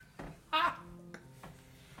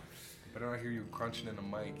don't hear you crunching in a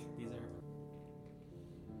mic. These are.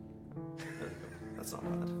 That's not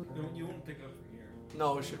bad. You won't pick it up from here.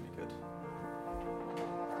 No, it should be good.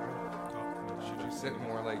 Should you sit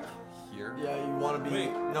more like here? Yeah, you want to be.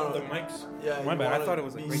 Wait, no, the mics. Yeah, My you bad. I wanna thought it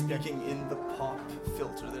was like be right there. speaking in the pop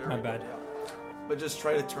filter there. My bad. Yeah. But just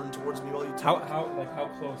try to turn towards me while you talk. How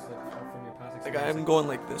close from your past Like experience? I'm going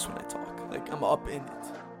like this when I talk. Like I'm up in it.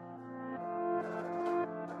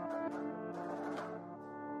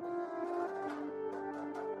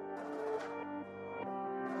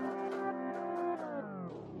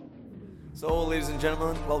 So, ladies and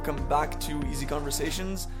gentlemen, welcome back to Easy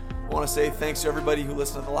Conversations. I want to say thanks to everybody who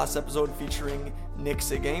listened to the last episode featuring Nick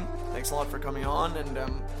Seguin. Thanks a lot for coming on,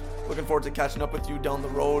 and looking forward to catching up with you down the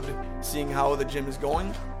road, seeing how the gym is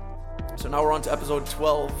going. So now we're on to episode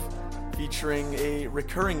 12, featuring a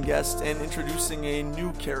recurring guest and introducing a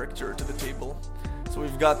new character to the table. So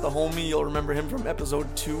we've got the homie, you'll remember him from episode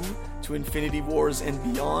 2 to Infinity Wars and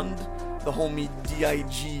beyond, the homie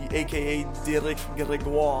DIG, aka Derek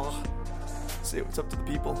Gregoire. Say what's up to the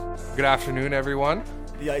people. Good afternoon, everyone.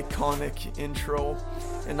 The iconic intro.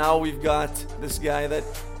 And now we've got this guy that,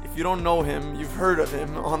 if you don't know him, you've heard of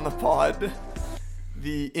him on the pod.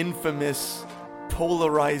 The infamous,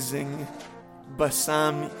 polarizing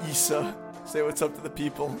Bassam Issa. Say what's up to the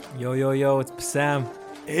people. Yo, it's Sam.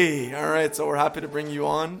 Hey, alright, so we're happy to bring you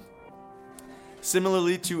on.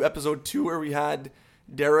 Similarly to episode 2 where we had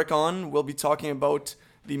Derek on, we'll be talking about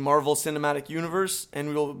the Marvel Cinematic Universe, and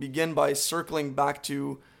we will begin by circling back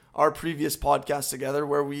to our previous podcast together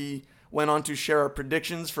where we went on to share our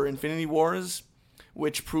predictions for Infinity Wars,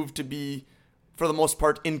 which proved to be, for the most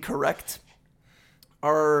part, incorrect.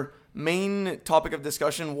 Our main topic of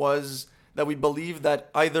discussion was that we believed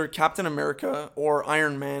that either Captain America or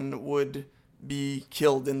Iron Man would be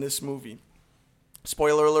killed in this movie.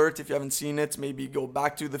 Spoiler alert, if you haven't seen it, maybe go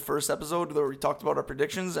back to the first episode where we talked about our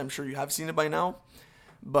predictions. I'm sure you have seen it by now.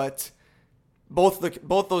 But both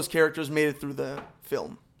those characters made it through the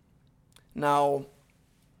film. Now,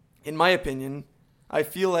 in my opinion, I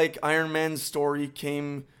feel like Iron Man's story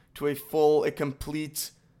came to a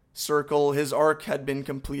complete circle. His arc had been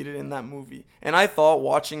completed in that movie. And I thought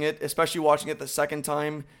watching it, especially watching it the second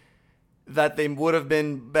time, that they would have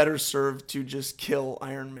been better served to just kill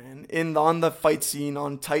Iron Man. On the fight scene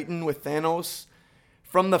on Titan with Thanos,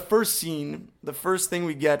 from the first scene, the first thing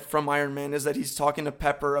we get from Iron Man is that he's talking to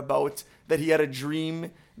Pepper about that he had a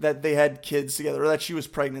dream that they had kids together, or that she was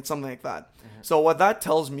pregnant, something like that. Mm-hmm. So what that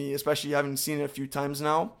tells me, especially having seen it a few times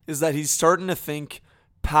now, is that he's starting to think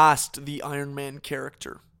past the Iron Man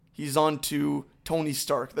character. He's on to Tony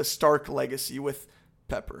Stark, the Stark legacy with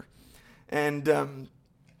Pepper. And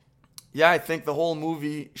I think the whole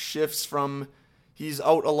movie shifts from he's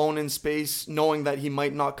out alone in space, knowing that he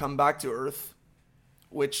might not come back to Earth,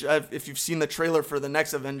 which if you've seen the trailer for the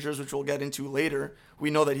next Avengers, which we'll get into later, we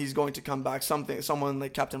know that he's going to come back. Someone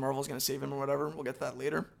like Captain Marvel is going to save him or whatever. We'll get to that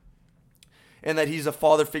later. And that he's a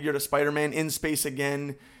father figure to Spider-Man in space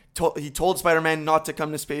again. He told Spider-Man not to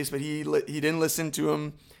come to space, but he didn't listen to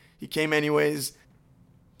him. He came anyways.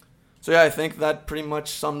 So yeah, I think that pretty much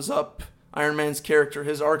sums up Iron Man's character.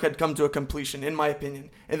 His arc had come to a completion, in my opinion.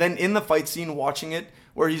 And then in the fight scene, watching it,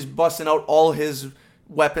 where he's busting out all his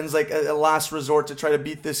weapons, like a last resort to try to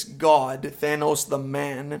beat this god, Thanos the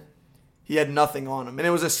man, he had nothing on him. And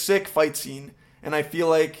it was a sick fight scene. And I feel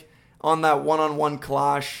like on that one-on-one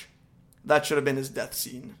clash, that should have been his death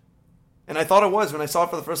scene. And I thought it was. When I saw it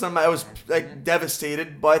for the first time, I was like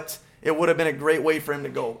devastated, but it would have been a great way for him to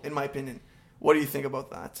go, in my opinion. What do you think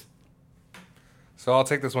about that? So I'll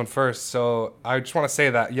take this one first. So I just want to say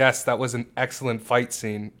that, yes, that was an excellent fight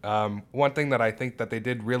scene. One thing that I think that they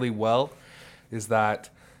did really well is that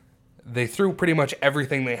they threw pretty much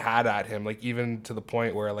everything they had at him, like even to the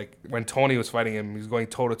point where like when Tony was fighting him, he was going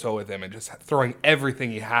toe-to-toe with him and just throwing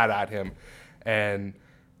everything he had at him. And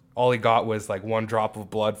all he got was like one drop of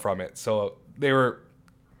blood from it. So they were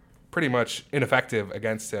pretty much ineffective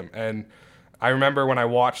against him. And I remember when I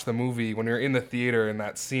watched the movie, when we were in the theater, in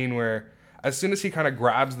that scene where as soon as he kind of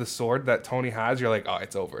grabs the sword that Tony has, you're like, oh,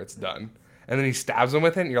 it's over, it's done. And then he stabs him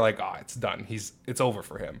with it, and you're like, oh, it's done. It's over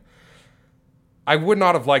for him. I would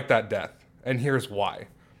not have liked that death, and here's why.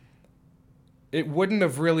 It wouldn't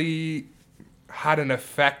have really had an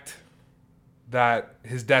effect that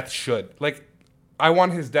his death should. Like, I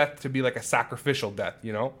want his death to be like a sacrificial death,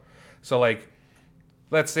 you know? So, like,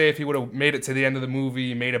 let's say if he would have made it to the end of the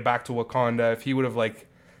movie, made it back to Wakanda, if he would have, like,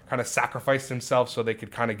 kind of sacrificed himself so they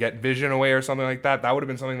could kind of get Vision away or something like that, that would have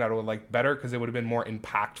been something that would have liked better because it would have been more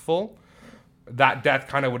impactful. That death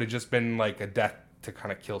kind of would have just been like a death to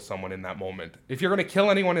kind of kill someone in that moment. If you're going to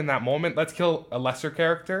kill anyone in that moment, let's kill a lesser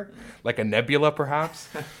character, like a Nebula, perhaps.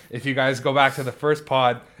 If you guys go back to the first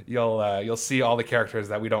pod, you'll see all the characters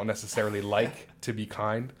that we don't necessarily like to be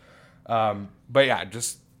kind. But yeah,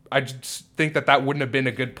 I just think that wouldn't have been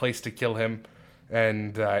a good place to kill him.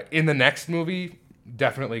 And in the next movie,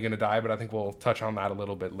 definitely going to die, but I think we'll touch on that a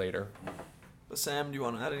little bit later. But Sam, do you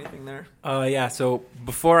want to add anything there? Yeah, so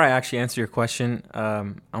before I actually answer your question,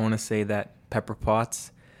 I want to say that Pepper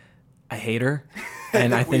Potts, I hate her.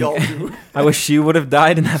 And I We think all do. I wish she would have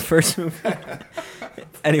died in that first movie.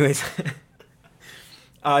 Anyways.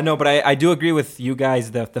 No, but I do agree with you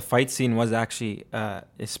guys that the fight scene was actually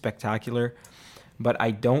is spectacular. But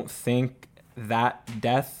I don't think that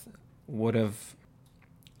death would have...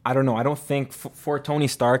 I don't know. I don't think for Tony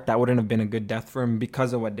Stark that wouldn't have been a good death for him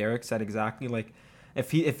because of what Derek said exactly. Like, if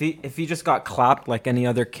he just got clapped like any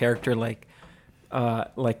other character, like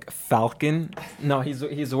Falcon, no,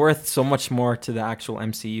 he's worth so much more to the actual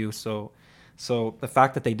MCU. So the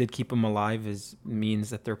fact that they did keep him alive means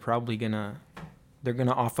that they're probably gonna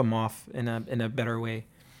off him off in a better way.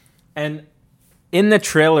 And in the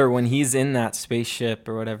trailer when he's in that spaceship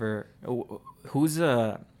or whatever,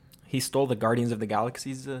 he stole the Guardians of the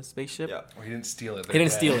Galaxy's spaceship. Yeah. Well, he didn't steal it. He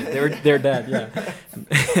didn't steal it. They're dead.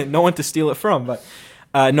 Yeah, no one to steal it from. But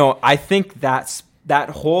no, I think that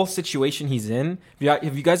whole situation he's in.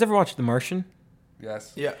 Have you guys ever watched The Martian?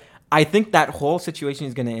 Yes. Yeah. I think that whole situation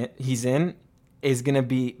he's in is gonna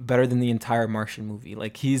be better than the entire Martian movie.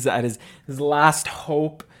 Like, he's at his last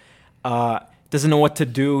hope. Doesn't know what to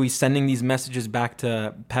do. He's sending these messages back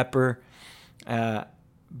to Pepper.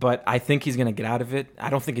 But I think he's gonna get out of it. I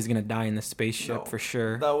don't think he's gonna die in the spaceship for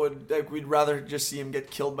sure. That would we'd rather just see him get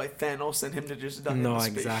killed by Thanos than him to just die in the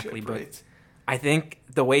spaceship. Exactly. Right? But I think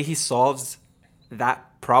the way he solves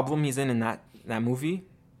that problem he's in that movie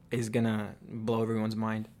is gonna blow everyone's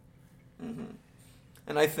mind. Mm-hmm.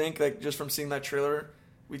 And I think, like, just from seeing that trailer,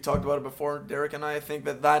 we talked about it before, Derek and I think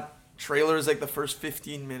that trailer is like the first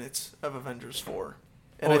 15 minutes of Avengers 4.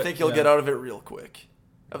 And I think he'll get out of it real quick,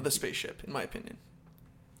 of the spaceship, in my opinion.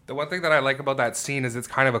 The one thing that I like about that scene is it's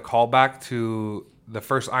kind of a callback to the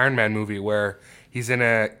first Iron Man movie where he's in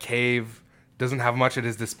a cave, doesn't have much at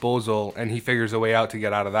his disposal, and he figures a way out to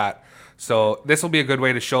get out of that. So this will be a good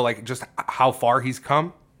way to show, like, just how far he's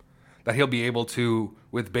come, that he'll be able to,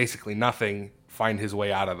 with basically nothing, find his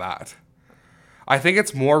way out of that. I think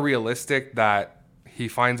it's more realistic that he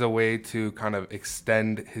finds a way to kind of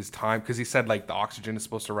extend his time, because he said, like, the oxygen is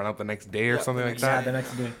supposed to run out the next day or something like that. Yeah, the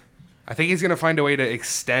next day. I think he's going to find a way to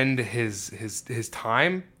extend his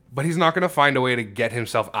time, but he's not going to find a way to get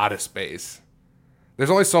himself out of space. There's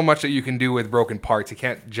only so much that you can do with broken parts. He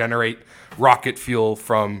can't generate rocket fuel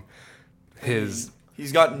from his...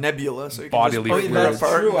 He's got Nebula, so he can Bodily just put fluids. her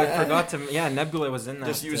apart. True. I forgot to... Yeah, Nebula was in that.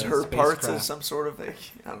 Just use her parts as spacecraft. some sort of, like,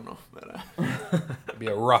 I don't know. But, It'd be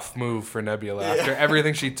a rough move for Nebula after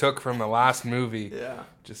everything she took from the last movie. yeah.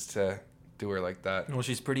 Just to do her like that. Well,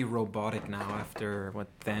 she's pretty robotic now after what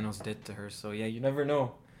Thanos did to her. So, yeah, you never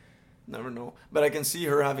know. Never know. But I can see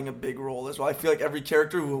her having a big role as well. I feel like every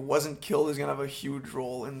character who wasn't killed is going to have a huge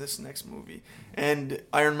role in this next movie. And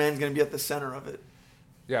Iron Man's going to be at the center of it.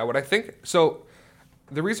 Yeah, what I think... So,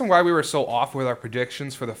 the reason why we were so off with our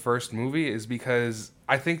predictions for the first movie is because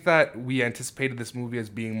I think that we anticipated this movie as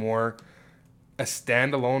being more a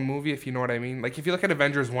standalone movie, if you know what I mean. Like, if you look at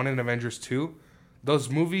Avengers 1 and Avengers 2, those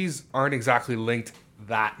movies aren't exactly linked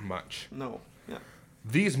that much. No. Yeah.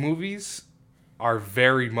 These movies are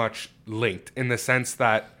very much linked in the sense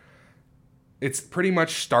that it's pretty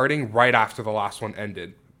much starting right after the last one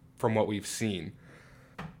ended, from what we've seen.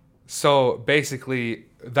 So basically,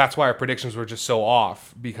 that's why our predictions were just so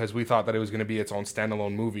off, because we thought that it was going to be its own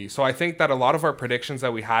standalone movie. So I think that a lot of our predictions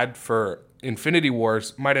that we had for Infinity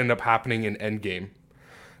Wars might end up happening in Endgame.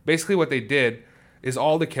 Basically what they did is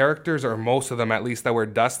all the characters, or most of them at least, that were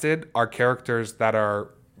dusted are characters that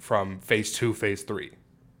are from Phase 2, Phase 3,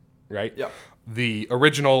 right? Yeah. The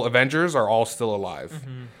original Avengers are all still alive.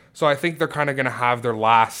 Mm-hmm. So I think they're kind of going to have their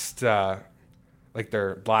last... like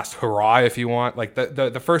their last hurrah, if you want. Like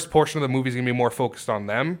the first portion of the movie is going to be more focused on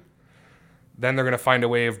them. Then they're going to find a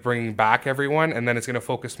way of bringing back everyone, and then it's going to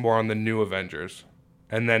focus more on the new Avengers.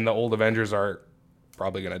 And then the old Avengers are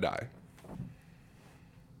probably going to die.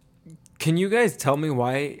 Can you guys tell me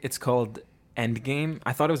why it's called Endgame?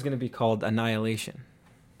 I thought it was going to be called Annihilation.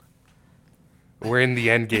 We're in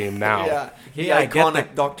the end game now. Yeah. The Yeah, I get iconic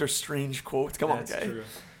that. Doctor Strange quote. Come on, guy.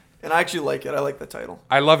 And I actually like it. I like the title.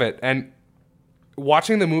 I love it. And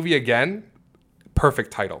watching the movie again,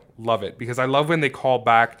 perfect title. Love it. Because I love when they call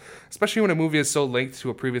back, especially when a movie is so linked to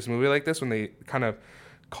a previous movie like this, when they kind of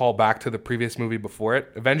call back to the previous movie before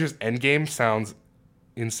it. Avengers Endgame sounds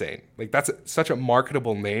insane. Like that's such a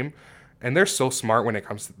marketable name, and they're so smart when it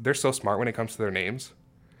comes to their names.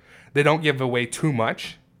 They don't give away too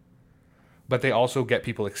much, but they also get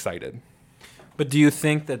people excited. But do you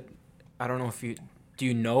think that, I don't know if you, do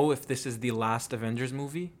you know if this is the last Avengers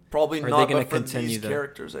movie? Probably Or are not, they gonna but for continue these the-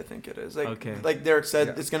 characters, I think it is. Like, Okay. like Derek said,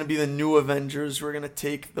 Yeah. it's going to be the new Avengers who are going to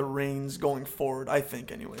take the reins going forward, I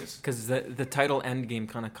think, anyways. Because the title Endgame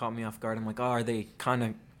kind of caught me off guard. I'm like, oh, are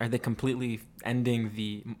they completely ending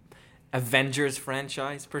the Avengers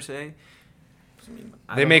franchise per se? I mean,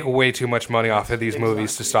 They make way too much money off of these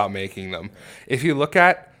movies to Exactly. stop making them. If you look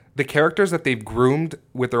at the characters that they've groomed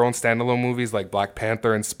with their own standalone movies like Black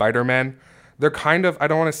Panther and Spider-Man, they're kind of, I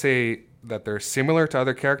don't want to say that they're similar to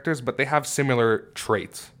other characters, but they have similar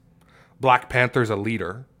traits. Black Panther's a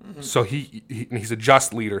leader, so he's a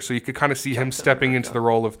just leader. So you could kind of see him stepping into the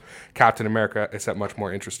role of Captain America, except much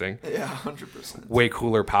more interesting. yeah, 100%. Way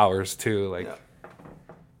cooler powers too. Like, Yeah.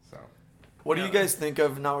 so. What do you guys think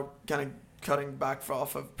of now, kind of cutting back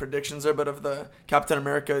off of predictions there, but of the Captain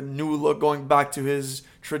America new look, going back to his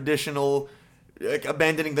traditional, like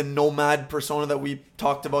abandoning the nomad persona that we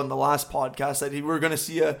talked about in the last podcast, that we're going to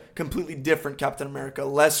see a completely different Captain America,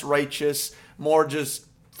 less righteous, more just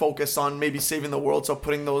focused on maybe saving the world, so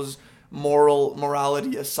putting those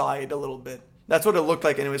morality aside a little bit. That's what it looked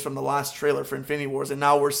like anyways from the last trailer for Infinity Wars, and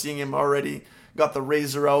now we're seeing him already got the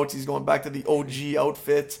razor out, he's going back to the OG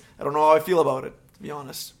outfit. I don't know how I feel about it, to be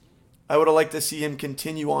honest. I would have liked to see him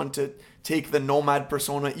continue on to take the nomad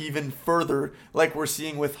persona even further, like we're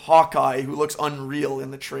seeing with Hawkeye, who looks unreal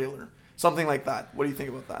in the trailer. Something like that. What do you think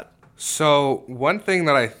about that? So one thing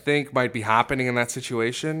that I think might be happening in that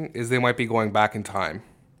situation is they might be going back in time,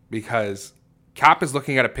 because Cap is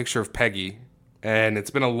looking at a picture of Peggy, and it's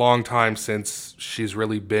been a long time since she's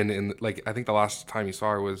really been in, like, I think the last time you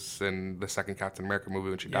saw her was in the second Captain America movie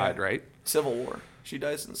when she died, right? Civil War. She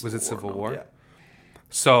dies in Civil War. Was it Civil War? Yeah.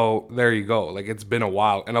 So there you go. Like, it's been a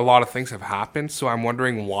while, and a lot of things have happened. So I'm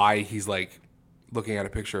wondering why he's like looking at a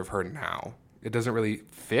picture of her now. It doesn't really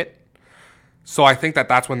fit. So I think that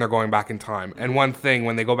that's when they're going back in time. And one thing,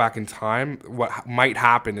 when they go back in time, what might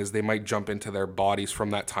happen is they might jump into their bodies from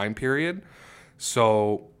that time period.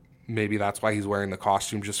 So maybe that's why he's wearing the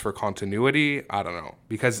costume, just for continuity. I don't know.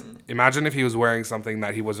 Because imagine if he was wearing something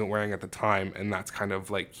that he wasn't wearing at the time, and that's kind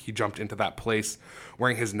of like he jumped into that place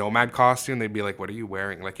wearing his nomad costume. They'd be like, what are you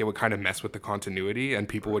wearing? Like, it would kind of mess with the continuity, and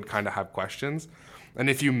people would kind of have questions. And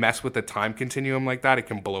if you mess with the time continuum like that, it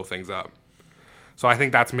can blow things up. So I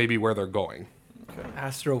think that's maybe where they're going.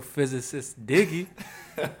 Astrophysicist Diggy.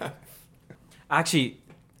 Actually,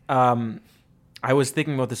 I was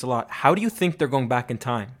thinking about this a lot. How do you think they're going back in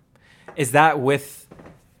time? Is that with,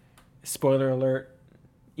 spoiler alert,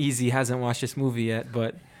 Easy hasn't watched this movie yet,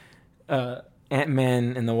 but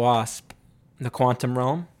Ant-Man and the Wasp, the Quantum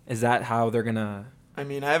Realm, is that how they're going to... I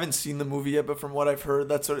mean, I haven't seen the movie yet, but from what I've heard,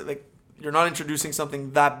 that's sort of like, you're not introducing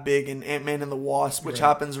something that big in Ant-Man and the Wasp, which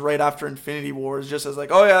happens right after Infinity Wars, just as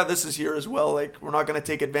like, oh yeah, this is here as well. Like, we're not going to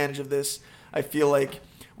take advantage of this. I feel like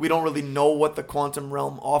we don't really know what the Quantum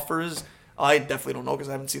Realm offers. I definitely don't know because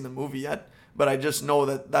I haven't seen the movie yet. But I just know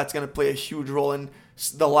that that's going to play a huge role. And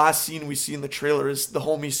the last scene we see in the trailer is the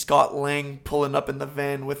homie Scott Lang pulling up in the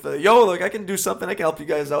van with the, yo, like, I can do something. I can help you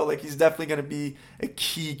guys out. Like, he's definitely going to be a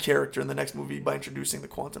key character in the next movie by introducing the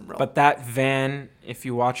Quantum Realm. But that van, if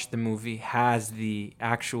you watch the movie, has the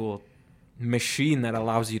actual machine that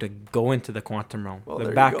allows you to go into the Quantum Realm. Well, the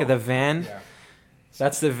there you back go. of the van, Yeah.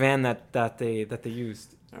 that's the van that they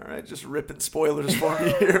used. All right, just ripping spoilers for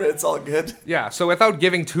me here. It's all good. Yeah, so without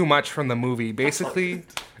giving too much from the movie, basically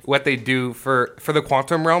what they do for the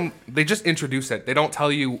Quantum Realm, they just introduce it. They don't tell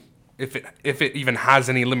you if it even has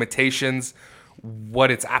any limitations, what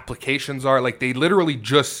its applications are. Like, they literally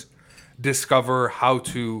just discover how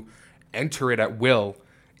to enter it at will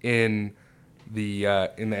in the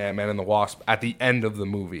Ant-Man and the Wasp at the end of the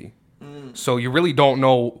movie. So you really don't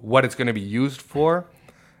know what it's going to be used for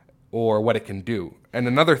or what it can do. And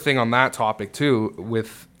another thing on that topic too,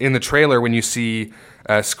 with in the trailer when you see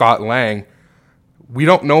Scott Lang, we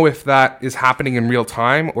don't know if that is happening in real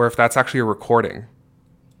time or if that's actually a recording.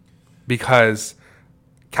 Because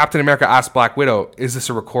Captain America asked Black Widow, is this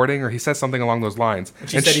a recording? Or he says something along those lines.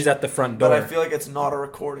 She said he's at the front door. But I feel like it's not a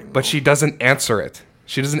recording. But though. she doesn't answer it.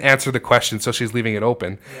 She doesn't answer the question, so she's leaving it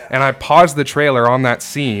open. Yeah. And I paused the trailer on that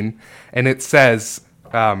scene, and it says,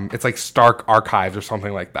 it's like Stark Archives or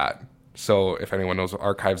something like that. So if anyone knows what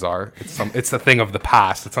archives are, it's the thing of the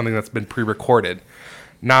past. It's something that's been pre-recorded.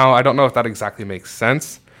 Now, I don't know if that exactly makes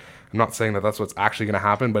sense. I'm not saying that that's what's actually going to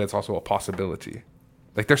happen, but it's also a possibility.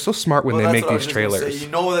 Like, they're so smart when Well, they that's make what I was these just gonna trailers. say.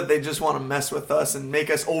 You know that they just want to mess with us and make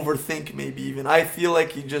us overthink, maybe even. I feel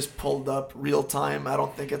like he just pulled up real time. I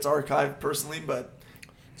don't think it's archived personally, but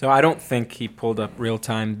So I don't think he pulled up real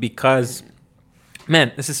time because,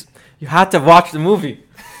 man, you had to watch the movie.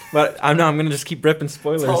 But I'm gonna just keep ripping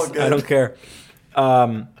spoilers. all good. I don't care.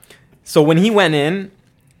 So when he went in,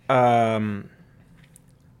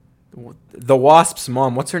 the Wasp's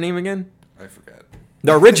mom, what's her name again? I forget.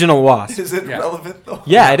 The original Wasp. is it Yeah. relevant though?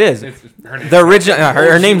 Yeah, it is. Her name. The original,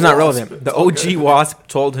 her OG name's not Wasp. relevant. The It's all OG good. Wasp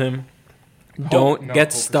told him, "Don't no, get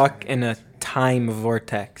Hope is stuck her in a time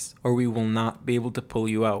vortex, or we will not be able to pull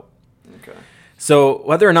you out." Okay. So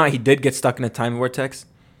whether or not he did get stuck in a time vortex,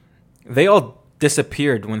 they all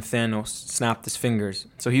disappeared when Thanos snapped his fingers.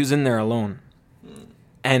 So he was in there alone.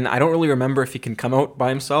 And I don't really remember if he can come out by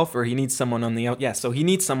himself or he needs someone on the out. Yeah, so he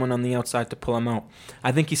needs someone on the outside to pull him out.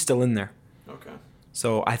 I think he's still in there. Okay.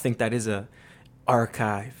 So I think that is a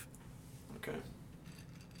archive. Okay.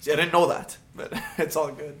 See, I didn't know that, but it's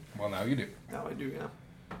all good. Well, now you do. Now I do,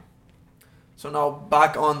 yeah. So now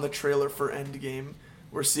back on the trailer for Endgame,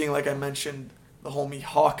 we're seeing, like I mentioned, the homie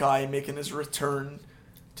Hawkeye making his return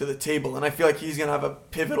to the table, and I feel like he's gonna have a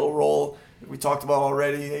pivotal role. We talked about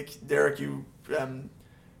already, like Derek, you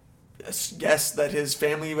guessed that his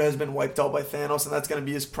family has been wiped out by Thanos, and that's gonna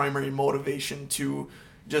be his primary motivation to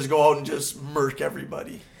just go out and just murk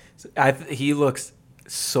everybody. He looks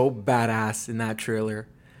so badass in that trailer.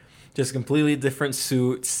 Just completely different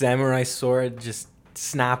suit, samurai sword, just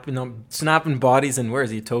snapping bodies. And where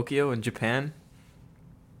is he? Tokyo in Japan.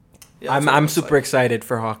 Yeah, that's what it I'm looks super like. excited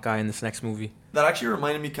for Hawkeye in this next movie. That actually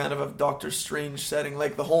reminded me kind of Doctor Strange setting.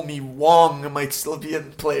 Like the homie Wong might still be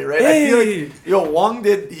in play, right? I feel like Wong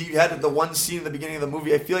he had the one scene in the beginning of the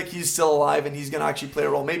movie. I feel like he's still alive and he's gonna actually play a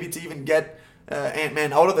role. Maybe to even get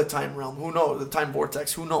Ant-Man out of the time realm. Who knows? The time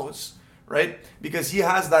vortex. Who knows? Right? Because he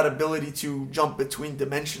has that ability to jump between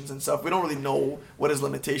dimensions and stuff. We don't really know what his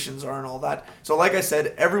limitations are and all that. So like I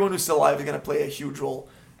said, everyone who's still alive is gonna play a huge role.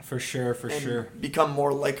 For sure, And become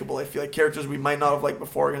more likable. I feel like characters we might not have liked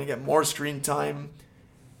before are going to get more screen time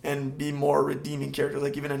and be more redeeming characters,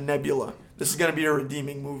 like even a Nebula. This is going to be a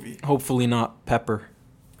redeeming movie. Hopefully not Pepper.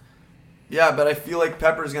 Yeah, but I feel like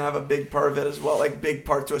Pepper's going to have a big part of it as well, like big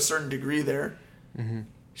part to a certain degree there.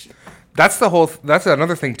 That's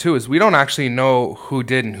another thing too, is we don't actually know who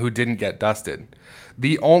did and who didn't get dusted.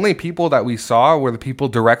 The only people that we saw were the people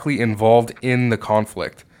directly involved in the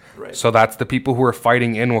conflict. Right. So that's the people who are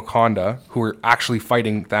fighting in Wakanda, who are actually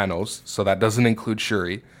fighting Thanos. So that doesn't include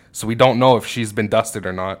Shuri. So we don't know if she's been dusted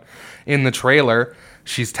or not. In the trailer,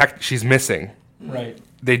 she's missing. Right.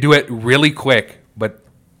 They do it really quick, but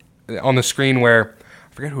on the screen where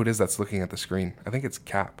I forget who it is that's looking at the screen. I think it's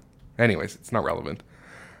Cap. Anyways, it's not relevant.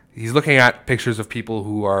 He's looking at pictures of people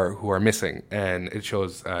who are missing, and it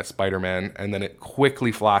shows Spider-Man, and then it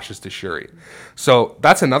quickly flashes to Shuri. So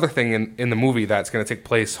that's another thing in the movie that's going to take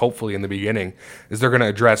place, hopefully, in the beginning, is they're going to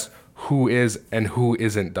address who is and who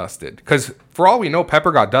isn't dusted. Because for all we know,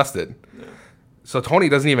 Pepper got dusted. Yeah. So Tony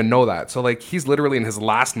doesn't even know that. So like he's literally in his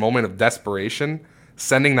last moment of desperation,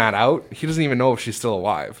 sending that out. He doesn't even know if she's still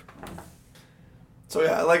alive. So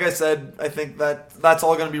yeah, like I said, I think that's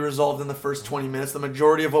all going to be resolved in the first 20 minutes. The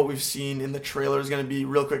majority of what we've seen in the trailer is going to be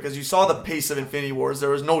real quick. As you saw the pace of Infinity Wars, there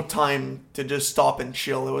was no time to just stop and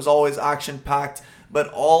chill. It was always action-packed, but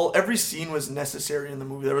every scene was necessary in the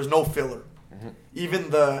movie. There was no filler. Mm-hmm. Even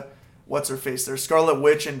the, what's-her-face there, Scarlet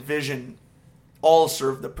Witch and Vision all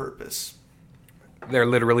served the purpose. They're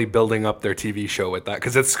literally building up their TV show with that,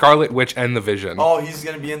 because it's Scarlet Witch and the Vision. Oh, he's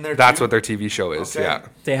going to be in there That's too? what their TV show is, Okay. yeah.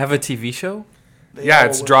 They have a TV show? They all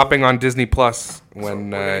It's will. dropping on Disney Plus when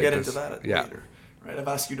So we're gonna get it into does- that yeah. later. Right, I've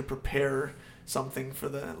asked you to prepare something for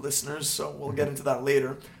the listeners, so we'll get into that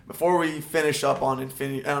later. Before we finish up on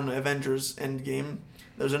Avengers Endgame,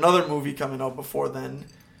 there's another movie coming out before then,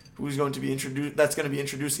 who's going to be introduced. That's going to be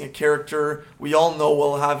introducing a character we all know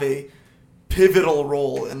will have a pivotal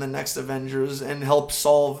role in the next Avengers and help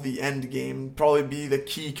solve the Endgame. Probably be the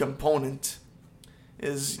key component.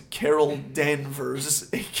 Is Carol Danvers,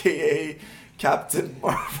 aka Captain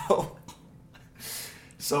Marvel.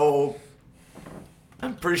 So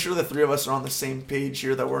I'm pretty sure the three of us are on the same page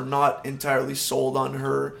here that we're not entirely sold on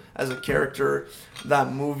her as a character.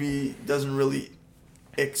 That movie doesn't really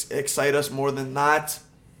excite us more than that,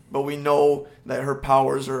 but we know that her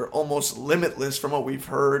powers are almost limitless from what we've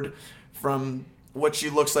heard, from what she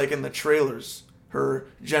looks like in the trailers. Her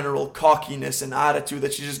general cockiness and attitude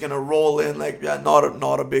that she's just going to roll in like, yeah,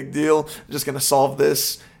 not a big deal. I'm just going to solve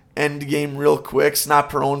this end game real quick,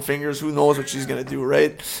 snap her own fingers. Who knows what she's going to do,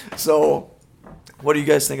 right? So what do you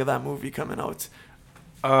guys think of that movie coming out?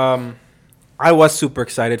 I was super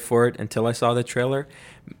excited for it until I saw the trailer,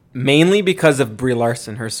 mainly because of Brie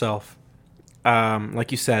Larson herself.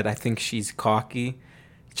 Like you said, I think she's cocky.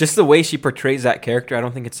 Just the way she portrays that character, I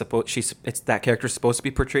don't think it's that character's supposed to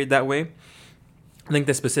be portrayed that way. I think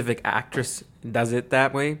the specific actress does it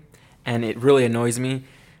that way, and it really annoys me.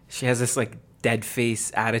 She has this like dead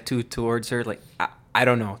face attitude towards her. Like I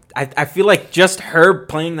don't know. I feel like just her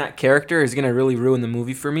playing that character is gonna really ruin the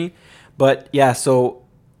movie for me. But yeah, so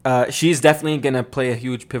she's definitely gonna play a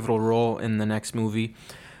huge pivotal role in the next movie.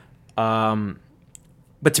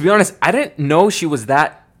 But to be honest, I didn't know she was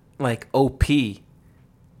that like OP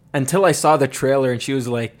until I saw the trailer and she was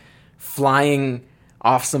like flying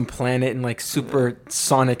off some planet in like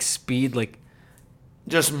supersonic speed, like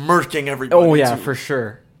just murking everybody. oh yeah, too. for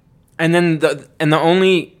sure. And then the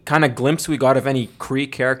only kind of glimpse we got of any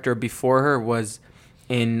Kree character before her was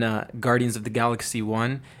in Guardians of the Galaxy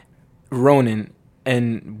 1, Ronan,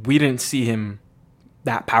 and we didn't see him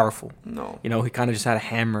that powerful. No. You know, he kind of just had a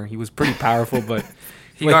hammer. He was pretty powerful, but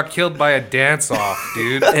He got killed by a dance-off,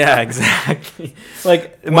 dude. yeah, exactly.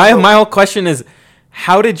 Like my whole question is,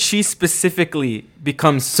 how did she specifically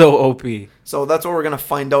become so OP? So that's what we're gonna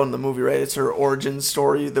find out in the movie, right? It's her origin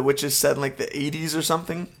story, which is set in like the 80s or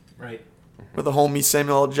something, Right. where the homie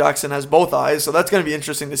Samuel L. Jackson has both eyes. So that's gonna be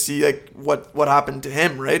interesting to see like what happened to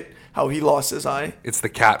him, right? How he lost his eye. It's the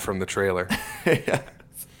cat from the trailer. Yeah.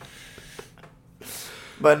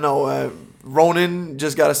 But no, Ronan,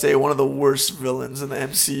 just gotta say, one of the worst villains in the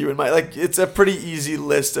MCU. It's a pretty easy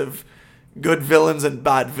list of good villains and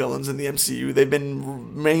bad villains in the MCU. They've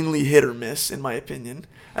been mainly hit or miss, in my opinion.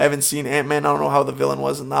 I haven't seen Ant-Man. I don't know how the villain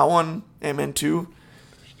was in that one. Ant-Man 2.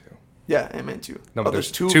 Yeah, Ant-Man 2. No, but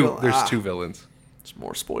there's two. There's two villains. There's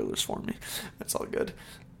more spoilers for me. That's all good.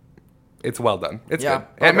 It's well done. It's Yeah, good.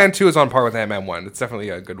 okay. Ant-Man 2 is on par with Ant-Man 1. It's definitely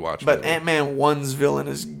a good watch. But movie. Ant-Man 1's villain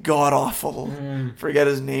is god-awful. Forget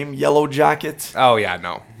his name. Yellow Jacket. Oh yeah,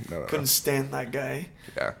 no. Couldn't stand that guy.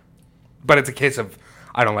 Yeah, but it's a case of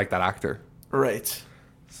I don't like that actor. Right.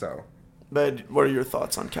 So, But what are your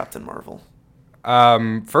thoughts on Captain Marvel?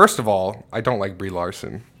 first of all, I don't like Brie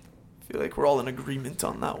Larson. I feel like we're all in agreement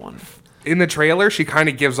on that one. In the trailer, she kind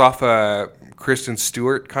of gives off a Kristen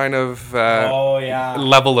Stewart kind of yeah.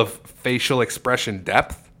 level of facial expression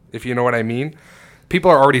depth, if you know what I mean.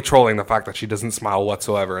 People are already trolling the fact that she doesn't smile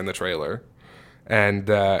whatsoever in the trailer. And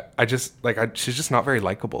she's just not very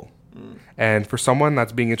likable. And for someone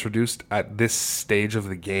that's being introduced at this stage of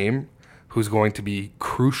the game, who's going to be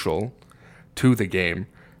crucial to the game,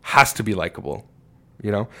 has to be likable.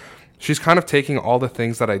 You know? She's kind of taking all the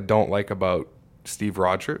things that I don't like about Steve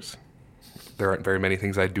Rogers. There aren't very many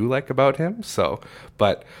things I do like about him,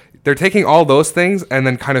 but they're taking all those things and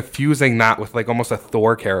then kind of fusing that with like almost a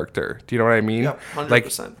Thor character. Do you know what I mean? Yeah, 100%. Like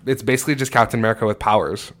it's basically just Captain America with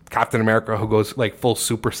powers. Captain America who goes like full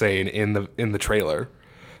Super Saiyan in the trailer.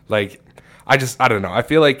 Like I don't know. I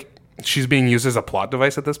feel like she's being used as a plot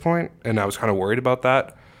device at this point, and I was kind of worried about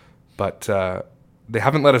that. But they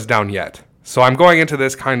haven't let us down yet. So I'm going into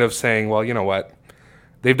this kind of saying, well, you know what?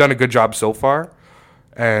 They've done a good job so far,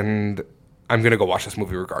 and I'm going to go watch this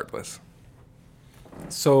movie regardless.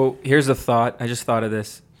 So here's a thought. I just thought of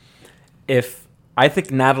this. I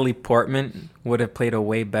think Natalie Portman would have played a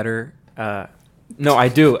way better. No, I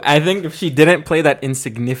do. I think if she didn't play that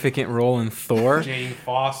insignificant role in Thor, Jane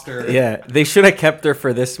Foster. yeah, they should have kept her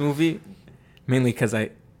for this movie. Mainly because I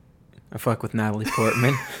fuck with Natalie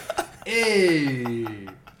Portman. Hey.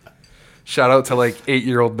 Shout out to like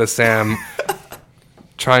 8-year-old Bassam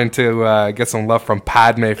trying to get some love from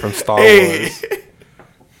Padme from Star Wars.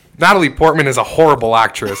 Natalie Portman is a horrible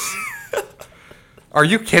actress. Are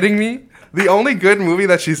you kidding me? The only good movie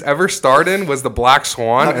that she's ever starred in was The Black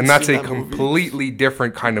Swan, Haven't and that's seen a that movie. completely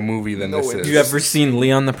different kind of movie than No this way. is. You ever seen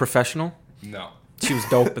Leon the Professional? No. She was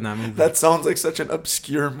dope in that movie. That sounds like such an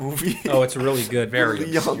obscure movie. Oh, it's really good. Very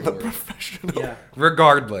Leon the obscure. Professional. Yeah.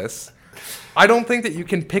 Regardless, I don't think that you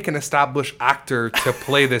can pick an established actor to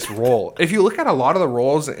play this role. If you look at a lot of the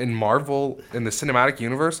roles in Marvel, in the cinematic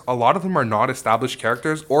universe, a lot of them are not established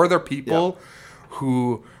characters, or they're people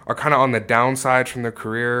who are kind of on the downside from their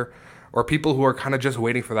career, or people who are kind of just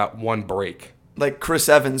waiting for that one break. Like Chris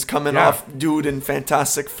Evans coming Yeah. off dude in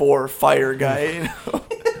Fantastic Four, fire guy. You know?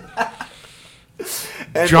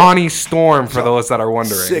 And Johnny Storm, for those that are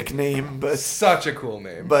wondering. sick name, Such a cool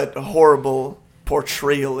name. but horrible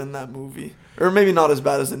portrayal in that movie. Or maybe not as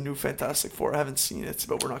bad as the new Fantastic Four. I haven't seen it,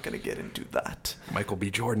 but we're not going to get into that. Michael B.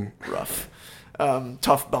 Jordan. Rough.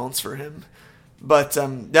 Tough bounce for him. But, yeah,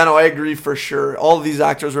 no, I agree for sure. All of these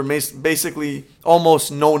actors were basically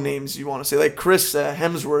almost no names, you want to say. Like Chris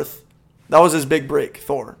Hemsworth, that was his big break,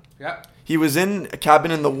 Thor. Yeah. He was in A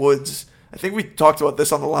Cabin in the Woods, I think we talked about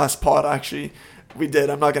this on the last pod, actually. We did.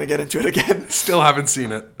 I'm not going to get into it again. Still haven't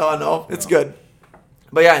seen it. Oh, no. It's good.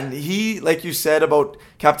 But yeah, and he, like you said about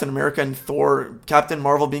Captain America and Thor, Captain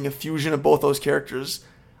Marvel being a fusion of both those characters,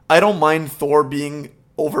 I don't mind Thor being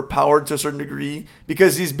overpowered to a certain degree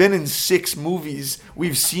because he's been in 6 movies.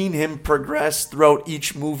 We've seen him progress throughout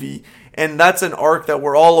each movie, and that's an arc that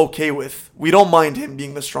we're all okay with. We don't mind him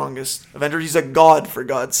being the strongest Avenger. He's a god, for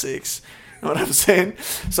God's sakes. You know what I'm saying?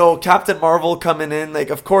 So Captain Marvel coming in, like,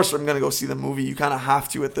 of course I'm going to go see the movie. You kind of have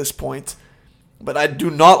to at this point. But I do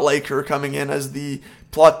not like her coming in as the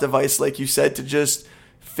plot device, like you said, to just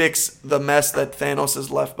fix the mess that Thanos has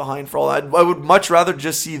left behind for all that. I would much rather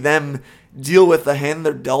just see them deal with the hand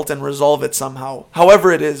they're dealt and resolve it somehow.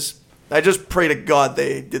 However it is, I just pray to God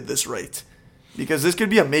they did this right. Because this could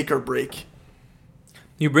be a make or break.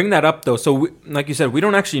 You bring that up, though. So, like you said, we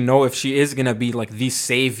don't actually know if she is going to be, like, the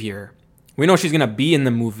savior. We know she's going to be in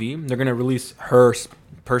the movie. They're going to release her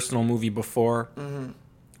personal movie before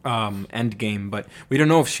Endgame. But we don't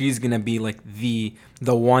know if she's going to be, like, the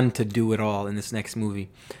one to do it all in this next movie.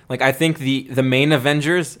 Like, I think the main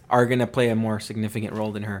Avengers are going to play a more significant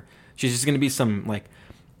role than her. She's just going to be some, like,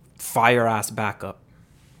 fire-ass backup.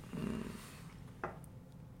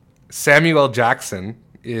 Samuel Jackson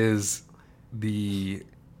is the...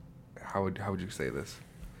 How would you say this?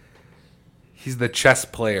 He's the chess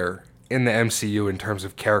player in the MCU in terms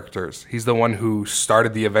of characters. He's the one who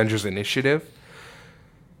started the Avengers Initiative.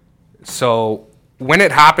 So when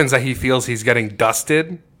it happens that he feels he's getting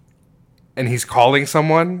dusted and he's calling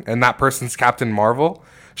someone and that person's Captain Marvel,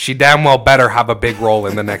 she damn well better have a big role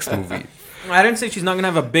in the next movie. I didn't say she's not going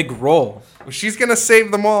to have a big role. She's going to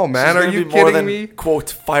save them all, man. Are you kidding me? Quote,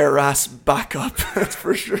 fire-ass backup. That's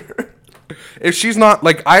for sure. If she's not,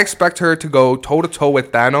 like, I expect her to go toe-to-toe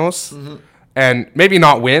with Thanos and maybe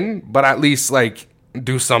not win, but at least, like,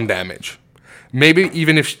 do some damage. Maybe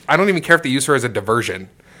even if, I don't even care if they use her as a diversion.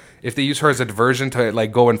 If they use her as a diversion to,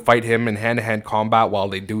 like, go and fight him in hand-to-hand combat while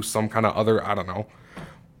they do some kind of other, I don't know.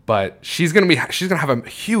 But she's gonna have a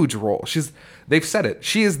huge role. They've said it.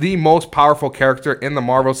 She is the most powerful character in the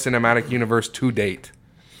Marvel Cinematic Universe to date.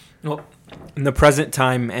 Well, in the present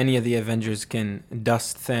time, any of the Avengers can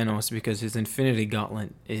dust Thanos because his Infinity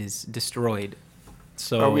Gauntlet is destroyed.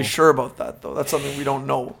 So are we sure about that, though? That's something we don't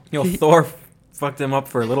know. You know, Thor fucked him up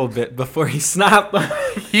for a little bit before he snapped.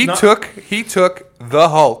 He took the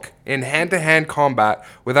Hulk in hand-to-hand combat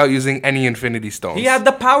without using any Infinity Stones. He had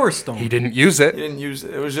the Power Stone. He didn't use it. He didn't use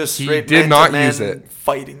it. It was just He straight did not man-to-man use it.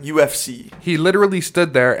 Fighting, UFC. He literally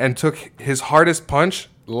stood there and took his hardest punch,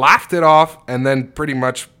 laughed it off, and then pretty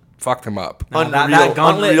much fucked him up. Now, Unreal- that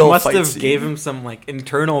gauntlet unreal must fight have scene. gave him some like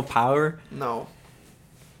internal power. No.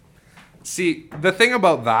 See, the thing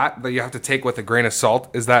about that you have to take with a grain of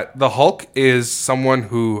salt is that the Hulk is someone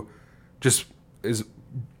who just is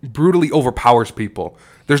brutally overpowers people.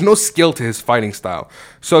 There's no skill to his fighting style.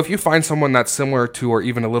 So if you find someone that's similar to or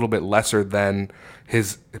even a little bit lesser than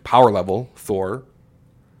his power level, Thor,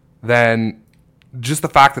 then just the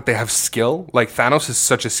fact that they have skill, like Thanos is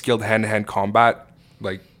such a skilled hand-to-hand combat,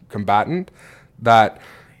 like combatant, that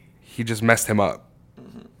he just messed him up.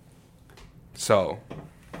 So...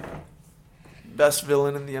 Best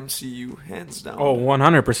villain in the MCU, hands down. Oh,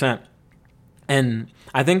 100%. And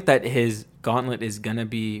I think that his gauntlet is going to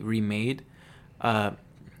be remade.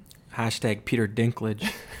 Hashtag Peter Dinklage.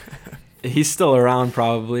 He's still around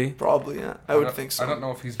probably. Probably, yeah. I would think so. I don't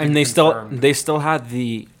know if he's And they still had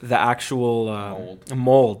the actual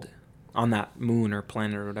mold on that moon or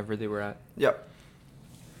planet or whatever they were at. Yep.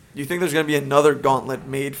 Do you think there's going to be another gauntlet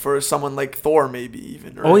made for someone like Thor, maybe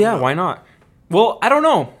even? Or Oh yeah, why not? Well, I don't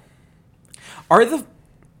know.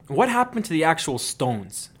 What happened to the actual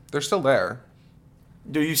stones? They're still there.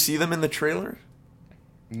 Do you see them in the trailer?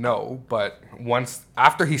 No, but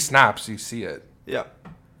after he snaps, you see it. Yeah.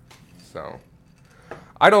 So,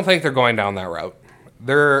 I don't think they're going down that route.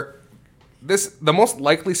 The most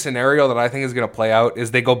likely scenario that I think is going to play out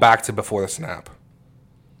is they go back to before the snap.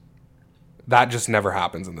 That just never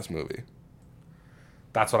happens in this movie.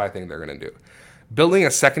 That's what I think they're going to do. Building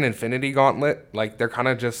a second Infinity Gauntlet, like they're kind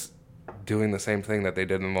of just doing the same thing that they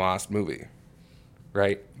did in the last movie.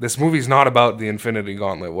 Right? This movie's not about the Infinity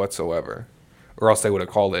Gauntlet whatsoever. Or else they would have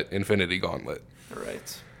called it Infinity Gauntlet.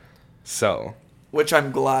 Right. So. Which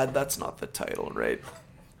I'm glad that's not the title, right?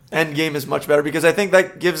 Endgame is much better because I think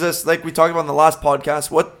that gives us, like we talked about in the last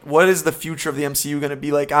podcast, what is the future of the MCU going to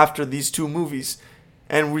be like after these two movies?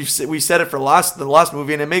 And we said it for the last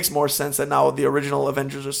movie, and it makes more sense that now the original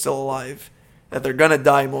Avengers are still alive, that they're going to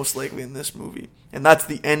die most likely in this movie. And that's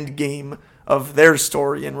the end game of their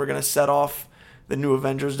story, and we're going to set off the new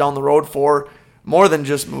Avengers down the road for more than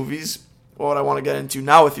just movies. what I want to get into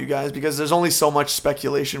now with you guys, because there's only so much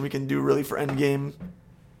speculation we can do really for Endgame,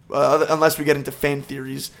 unless we get into fan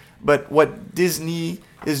theories. But what Disney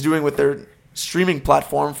is doing with their streaming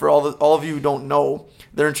platform, for all of you who don't know,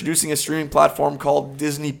 they're introducing a streaming platform called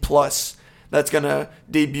Disney Plus that's going to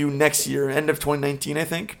debut next year, end of 2019, I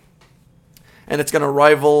think. And it's going to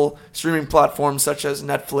rival streaming platforms such as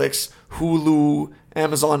Netflix, Hulu,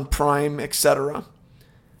 Amazon Prime, etc.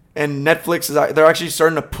 And Netflix they're actually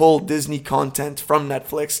starting to pull Disney content from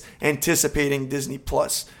Netflix, anticipating Disney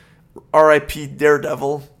Plus. R.I.P.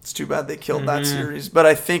 Daredevil. It's too bad they killed that series, but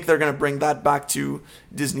I think they're going to bring that back to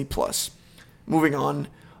Disney Plus. Moving on,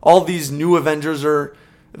 all these new Avengers are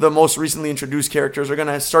the most recently introduced characters are going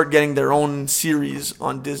to start getting their own series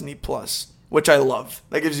on Disney Plus, which I love.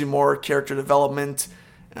 That gives you more character development,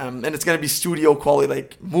 and it's going to be studio quality,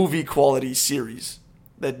 like movie quality series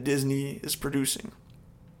that Disney is producing.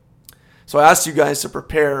 So I asked you guys to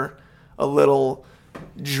prepare a little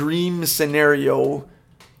dream scenario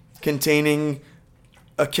containing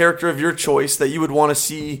a character of your choice that you would want to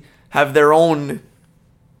see have their own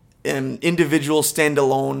individual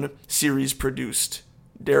standalone series produced.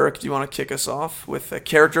 Derek, do you want to kick us off with a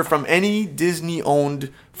character from any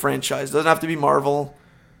Disney-owned franchise? Doesn't have to be Marvel.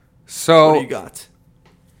 So what do you got?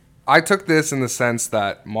 I took this in the sense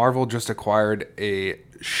that Marvel just acquired a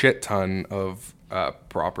shit ton of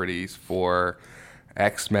properties for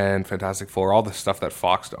X-Men, Fantastic Four, all the stuff that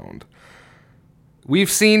Fox owned.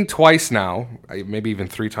 We've seen twice now, maybe even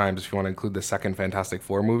 3 times if you want to include the second Fantastic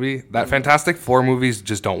Four movie, that Fantastic Four movies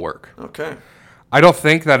just don't work. Okay. I don't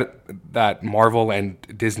think that Marvel and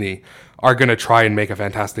Disney are going to try and make a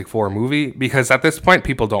Fantastic Four movie, because at this point,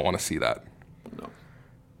 people don't want to see that. No.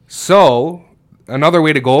 So, another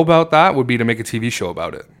way to go about that would be to make a TV show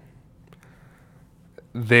about it.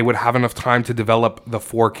 They would have enough time to develop the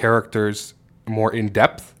 4 characters more in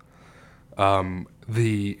depth.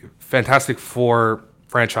 The Fantastic Four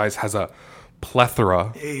franchise has a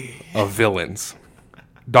plethora of villains.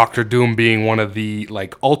 Doctor Doom being one of the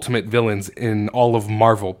ultimate villains in all of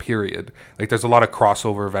Marvel, period. There's a lot of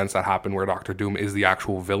crossover events that happen where Doctor Doom is the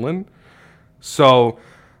actual villain. So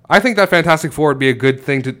I think that Fantastic Four would be a good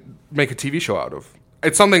thing to make a TV show out of.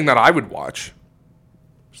 It's something that I would watch.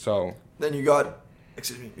 So then you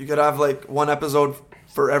could have one episode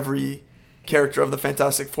for every character of the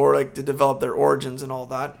Fantastic Four, to develop their origins and all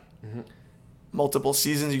that. Mm-hmm. Multiple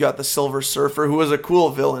seasons. You got the Silver Surfer, who was a cool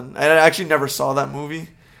villain. I actually never saw that movie,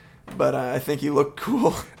 but I think he looked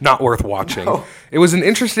cool. Not worth watching. No. It was an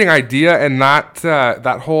interesting idea, and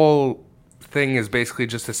that whole thing is basically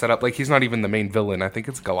just to set up, he's not even the main villain. I think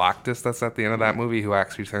it's Galactus that's at the end of that movie, who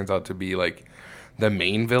actually turns out to be the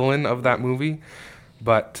main villain of that movie.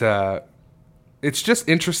 But it's just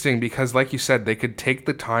interesting because, like you said, they could take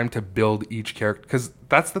the time to build each character. Because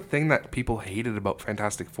that's the thing that people hated about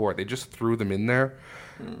Fantastic Four. They just threw them in there.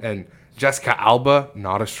 And Jessica Alba,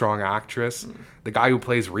 not a strong actress. The guy who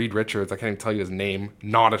plays Reed Richards, I can't even tell you his name,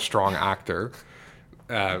 not a strong actor.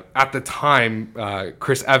 At the time,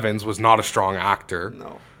 Chris Evans was not a strong actor.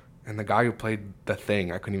 No. And the guy who played the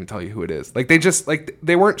Thing, I couldn't even tell you who it is. They just,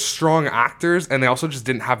 they weren't strong actors, and they also just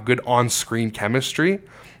didn't have good on-screen chemistry.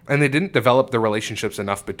 And they didn't develop the relationships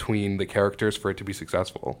enough between the characters for it to be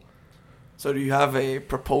successful. So do you have a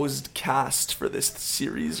proposed cast for this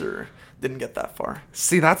series, or didn't get that far?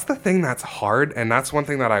 See, that's the thing that's hard, and that's one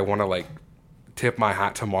thing that I want to tip my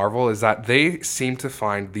hat to Marvel, is that they seem to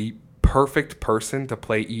find the perfect person to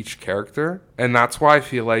play each character, and that's why I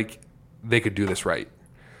feel like they could do this right.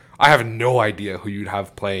 I have no idea who you'd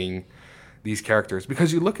have playing these characters,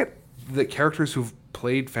 because you look at the characters who've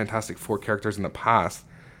played Fantastic Four characters in the past,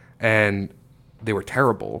 and they were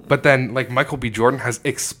terrible. But then, Michael B. Jordan has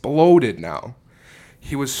exploded now.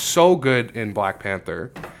 He was so good in Black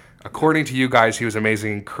Panther. According to you guys, he was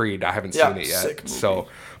amazing in Creed. I haven't seen it yet. Sick movie. So,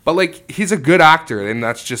 but he's a good actor, and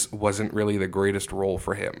that's just wasn't really the greatest role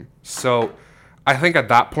for him. So, I think at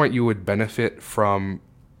that point you would benefit from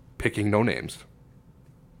picking no names,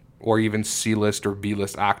 or even C-list or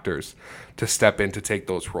B-list actors to step in to take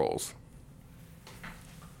those roles.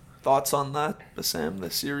 Thoughts on that, Bassam,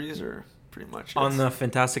 the series, or pretty much on the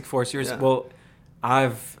Fantastic Four series? Yeah. Well,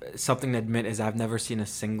 I've something to admit is I've never seen a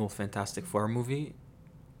single Fantastic Four movie,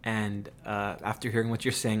 and after hearing what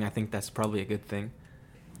you're saying, I think that's probably a good thing.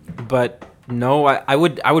 But no, I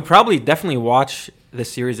would probably definitely watch the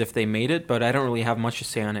series if they made it, but I don't really have much to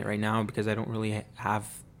say on it right now because I don't really have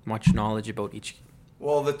much knowledge about each.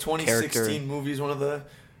 Well, the 2016 character. movie is one of the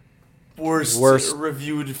worst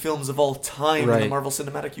reviewed films of all time in the Marvel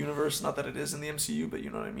Cinematic Universe. Not that it is in the MCU, but you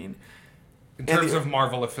know what I mean. In terms of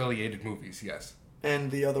Marvel-affiliated movies, yes.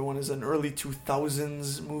 and the other one is an early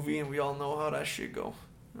 2000s movie, and we all know how that shit go.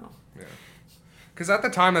 No. Yeah. Because at the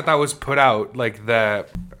time that was put out, like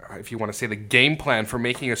if you want to say the game plan for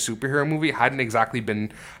making a superhero movie hadn't exactly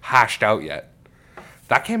been hashed out yet.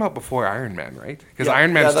 That came out before Iron Man, right? Because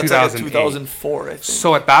Iron Man's that's 2008. like 2004, I think.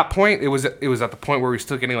 So at that point, it was at the point where we were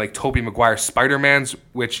still getting like Tobey Maguire Spider-Mans,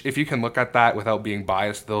 which if you can look at that without being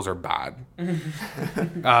biased, those are bad.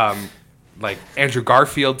 Like Andrew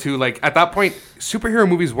Garfield too. Like at that point, superhero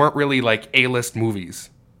movies weren't really like A-list movies.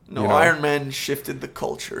 No, Iron Man shifted the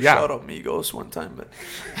culture. Yeah. Shout out Migos one time,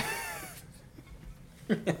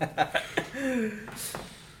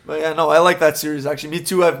 but yeah, no, I like that series actually. Me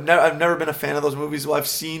too. I've never been a fan of those movies. Well, I've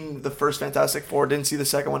seen the first Fantastic Four, didn't see the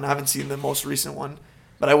second one. I haven't seen the most recent one,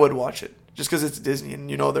 but I would watch it just because it's Disney and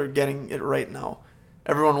they're getting it right now.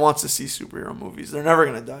 Everyone wants to see superhero movies. They're never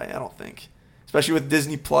gonna die, I don't think, especially with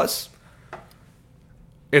Disney Plus.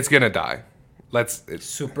 It's gonna die.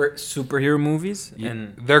 Superhero movies,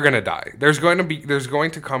 and they're gonna die. There's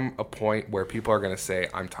going to come a point where people are gonna say,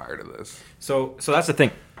 "I'm tired of this." so that's the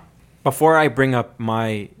thing. Before I bring up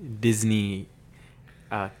my Disney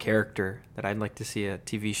character that I'd like to see a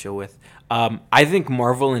TV show with, I think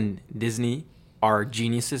Marvel and Disney are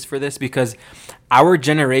geniuses for this because our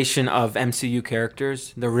generation of MCU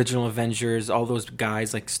characters, the original Avengers, all those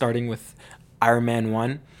guys, like starting with Iron Man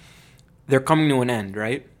 1, they're coming to an end,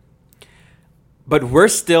 right? But we're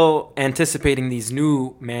still anticipating these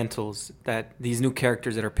new mantles, that these new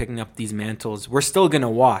characters that are picking up these mantles, we're still going to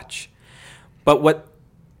watch. But what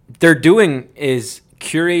they're doing is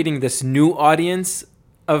curating this new audience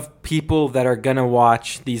of people that are going to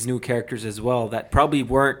watch these new characters as well that probably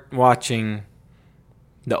weren't watching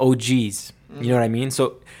the OGs. You know what I mean?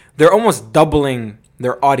 So they're almost doubling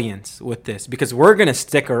their audience with this because we're going to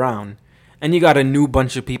stick around and you got a new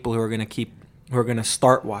bunch of people who are going to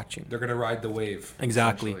start watching. They're gonna ride the wave.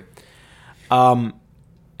 Exactly.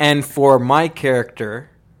 And for my character,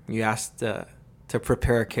 you asked to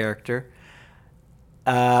prepare a character.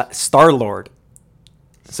 Star-Lord.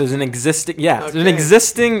 So there's an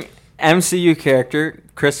existing MCU character,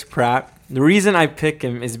 Chris Pratt. The reason I pick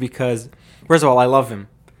him is because, first of all, I love him.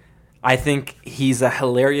 I think he's a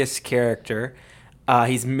hilarious character.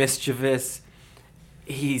 He's mischievous.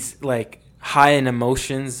 He's like high in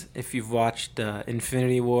emotions if you've watched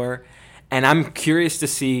Infinity War. And I'm curious to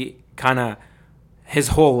see kind of his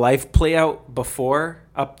whole life play out before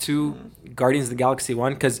up to Guardians of the Galaxy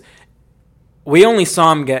 1 because we only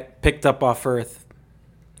saw him get picked up off Earth,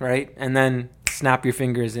 right? And then snap your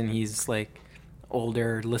fingers and he's like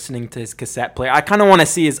older, listening to his cassette player. I kind of want to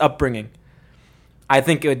see his upbringing. I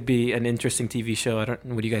think it would be an interesting TV show. What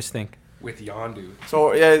do you guys think? With Yondu.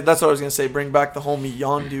 So yeah, that's what I was gonna say. Bring back the homie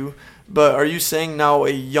Yondu. But are you saying now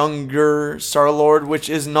a younger Star-Lord, which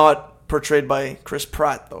is not portrayed by Chris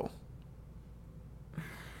Pratt though?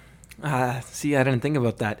 See, I didn't think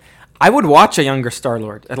about that. I would watch a younger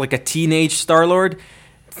Star-Lord, like a teenage Star-Lord,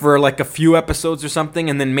 for like a few episodes or something,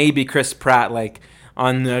 and then maybe Chris Pratt, like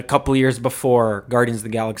on a couple years before Guardians of the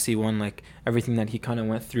Galaxy 1, like everything that he kind of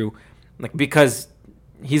went through, like because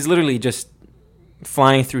he's literally just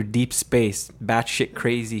flying through deep space, batshit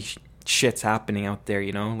crazy shit's happening out there,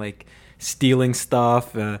 like stealing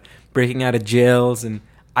stuff, breaking out of jails, and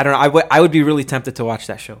I don't know. I would be really tempted to watch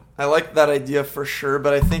that show. I like that idea for sure,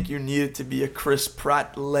 but I think you need it to be a Chris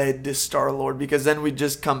Pratt-led Star-Lord because then we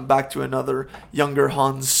just come back to another younger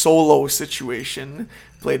Han Solo situation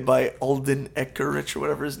played by Alden Ehrenreich or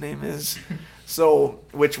whatever his name is. So,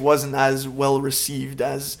 which wasn't as well received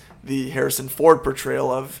as the Harrison Ford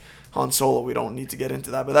portrayal of Han Solo. We don't need to get into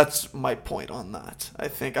that, but that's my point on that. I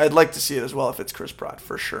think I'd like to see it as well if it's Chris Pratt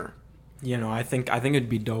for sure. I think it'd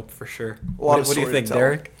be dope for sure. What do you think,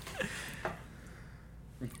 Derek?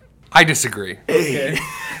 I disagree. Hey.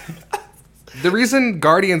 The reason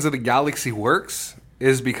Guardians of the Galaxy works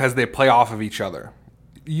is because they play off of each other.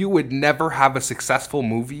 You would never have a successful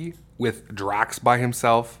movie with Drax by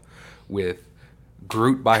himself, with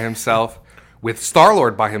Groot by himself, with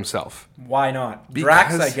Star-Lord by himself. Why not?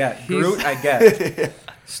 Because Drax, I get. Groot, I get.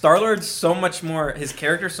 Star-Lord's so much more, his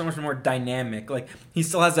character's so much more dynamic. Like, he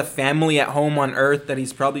still has a family at home on Earth that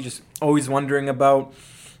he's probably just always wondering about.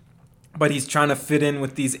 But he's trying to fit in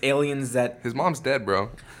with these aliens that... His mom's dead,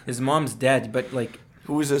 bro. His mom's dead, but like...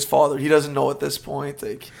 Who is his father? He doesn't know at this point.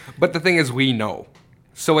 Like, but the thing is, we know.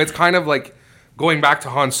 So it's kind of like going back to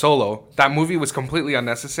Han Solo. That movie was completely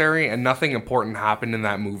unnecessary and nothing important happened in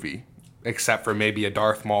that movie. Except for maybe a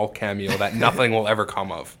Darth Maul cameo that nothing will ever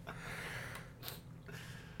come of.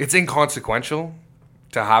 It's inconsequential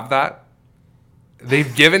to have that.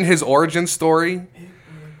 They've given his origin story.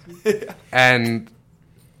 And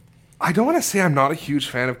I don't want to say I'm not a huge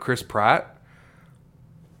fan of Chris Pratt,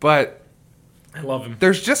 but I love him.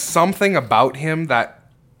 there's just something about him that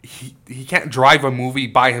he can't drive a movie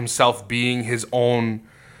by himself being his own.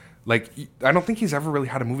 Like, I don't think he's ever really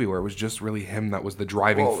had a movie where it was just really him that was the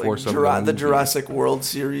driving force of the movie. Jurassic World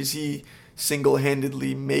series, he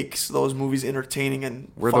single-handedly makes those movies entertaining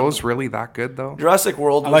and Were fun. those really that good, though? Jurassic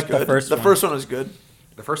World was like good. the first The one. first one was good.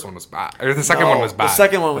 The first one was bad. Or the second No, one was bad. the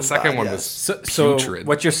second one was The second bad, one yes. was So putrid.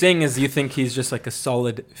 what you're saying is you think he's just like a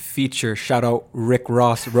solid feature. Shout out Rick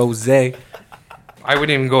Ross, Rosé. I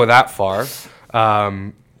wouldn't even go that far.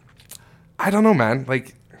 I don't know, man.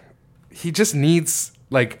 Like, he just needs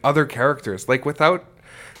like other characters. Like, without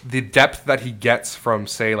the depth that he gets from,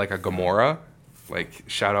 say, like a Gamora, like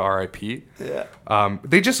shout out R.I.P. Yeah.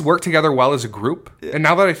 They just work together well as a group. Yeah. And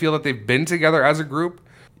now that I feel that they've been together as a group,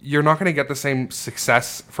 you're not going to get the same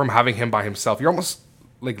success from having him by himself. You're almost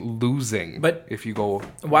like losing. But- if you go,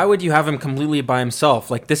 Why would you have him completely by himself?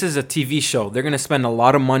 Like, this is a TV show. They're going to spend a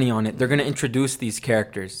lot of money on it. They're going to introduce these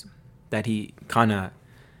characters that he kind of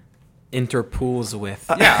interpools with.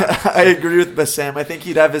 yeah, I agree with Bassam. I think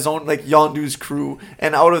he'd have his own like Yondu's crew,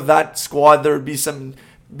 and out of that squad, there would be some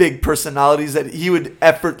big personalities that he would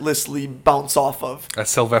effortlessly bounce off of. a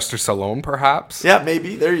Sylvester Stallone, perhaps. Yeah,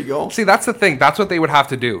 maybe. There you go. See, that's the thing. That's what they would have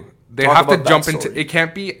to do. They Talk have to about that jump story. into. It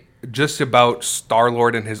can't be just about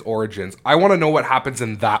Star-Lord and his origins. I want to know what happens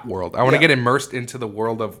in that world. I want to Yeah. get immersed into the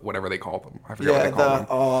world of whatever they call them. I forget what Yeah, they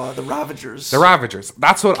call them. the Ravagers. The Ravagers.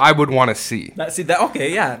 That's what I would want to see.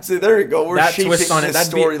 Okay, yeah. See, there you go. We're That shaping twist on it. this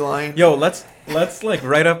That'd be storyline. Yo, let's like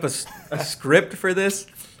write up a script for this.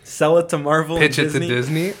 Sell it to Marvel. Pitch and it to Disney.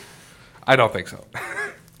 Disney. I don't think so.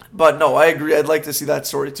 But no, I agree. I'd like to see that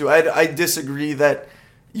story too. I disagree that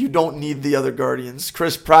you don't need the other Guardians.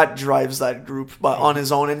 Chris Pratt drives that group but on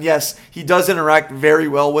his own. And yes, he does interact very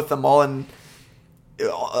well with them all. And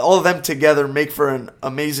all of them together make for an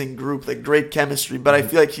amazing group, like great chemistry. But I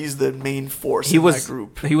feel like he's the main force He in was that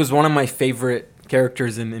group. he was one of my favorite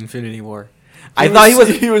characters in Infinity War. I thought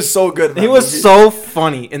he was so good. In that he was movie. so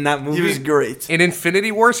funny in that movie. He was great. In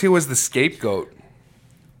Infinity Wars, he was the scapegoat.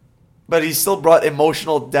 But he still brought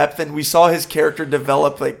emotional depth, and we saw his character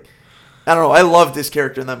develop. Like, I don't know, I loved his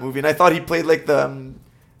character in that movie, and I thought he played like the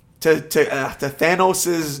to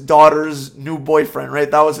Thanos' daughter's new boyfriend, right?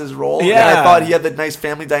 That was his role. Yeah. And I thought he had the nice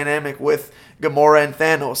family dynamic with Gamora and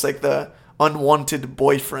Thanos, like the unwanted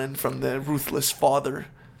boyfriend from the ruthless father.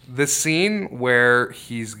 The scene where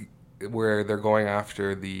they're going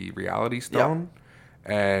after the Reality Stone,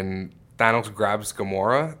 and Thanos grabs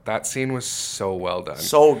Gamora. That scene was so well done.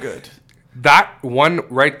 So good. That one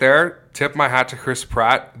right there, tip my hat to Chris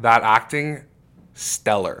Pratt. That acting,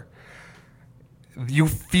 stellar. You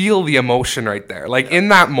feel the emotion right there. Like, in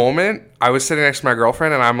that moment, I was sitting next to my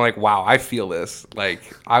girlfriend, and I'm like, wow, I feel this. Like,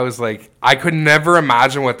 I was like, I could never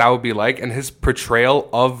imagine what that would be like, and his portrayal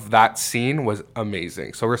of that scene was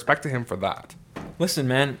amazing. So respect to him for that. Listen,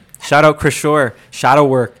 man. Shout out Chris Shore. Shadow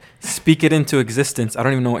work. Speak it into existence. I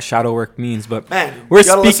don't even know what shadow work means, but Man, we're you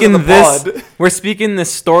gotta listen speaking to the this. pod. We're speaking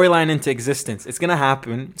this storyline into existence. It's gonna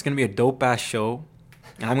happen. It's gonna be a dope ass show,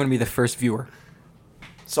 and I'm gonna be the first viewer.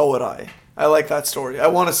 So would I. I like that story. I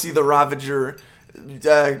want to see the Ravager,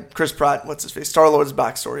 Chris Pratt, what's his face, Star-Lord's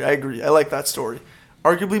backstory. I agree. I like that story.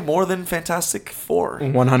 Arguably more than Fantastic Four.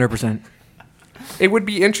 100%. It would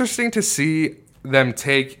be interesting to see them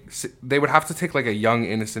they would have to take like a young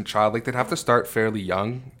innocent child. Like, they'd have to start fairly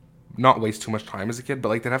young, not waste too much time as a kid, but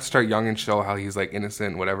like they'd have to start young and show how he's like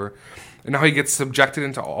innocent, whatever, and how he gets subjected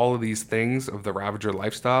into all of these things of the Ravager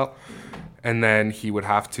lifestyle, and then he would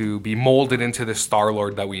have to be molded into the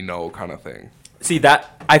Star-Lord that we know, kind of thing. See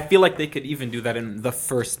that? I feel like they could even do that in the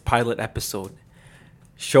first pilot episode.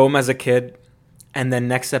 Show him as a kid, and then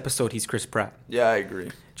next episode he's Chris Pratt. Yeah, I agree.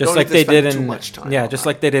 Just Don't like need they to spend did too in much time yeah, on just that.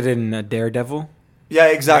 like they did in Daredevil. Yeah,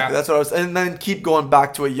 exactly. Yeah. That's what I was. And then keep going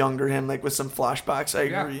back to a younger him, like with some flashbacks. I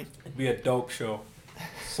Yeah. agree. It'd be a dope show.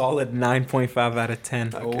 Solid 9.5 out of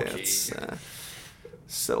 10. Okay, Okay. let's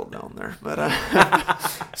settle down there. But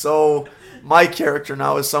so my character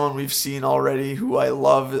now is someone we've seen already, who I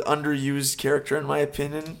love, underused character in my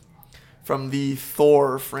opinion, from the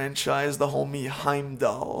Thor franchise, the homie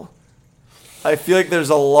Heimdall. I feel like there's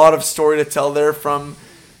a lot of story to tell there from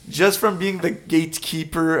being the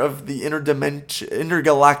gatekeeper of the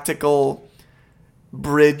intergalactical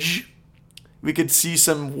bridge. We could see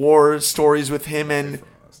some war stories with him and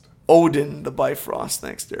Odin, the Bifrost.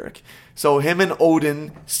 Thanks, Derek. So him and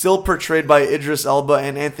Odin, still portrayed by Idris Elba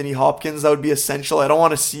and Anthony Hopkins. That would be essential. I don't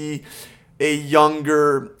want to see a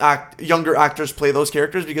younger actors play those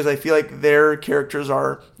characters, because I feel like their characters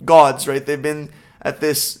are gods, right? They've been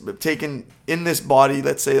taken in this body,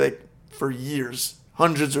 let's say, like for years,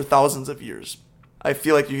 hundreds or thousands of years. I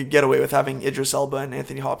feel like you could get away with having Idris Elba and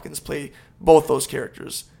Anthony Hopkins play both those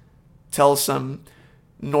characters. Tell some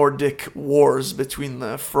Nordic wars between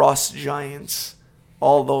the frost giants,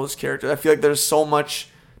 all those characters. I feel like there's so much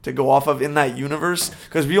to go off of in that universe,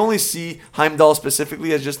 because we only see Heimdall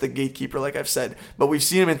specifically as just the gatekeeper, like I've said, but we've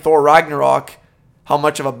seen him in Thor Ragnarok, how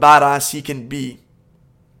much of a badass he can be,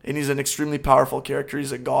 and he's an extremely powerful character.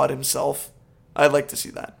 He's a god himself. I'd like to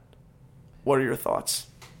see that. What are your thoughts?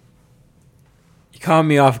 You caught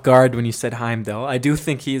me off guard when you said Heimdall. I do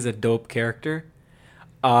think he's a dope character.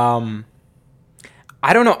 I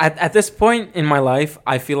don't know. At this point in my life,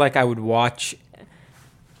 I feel like I would watch.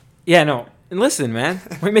 Yeah, no. And listen, man.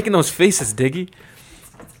 Why are you making those faces, Diggy?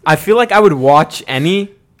 I feel like I would watch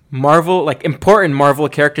any Marvel, like important Marvel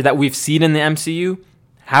character that we've seen in the MCU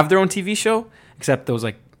have their own TV show, except those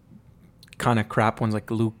like kind of crap ones like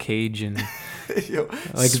Luke Cage and Yo,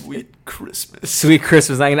 like Sweet Christmas. Sweet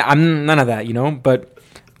Christmas. I'm none of that, you know. But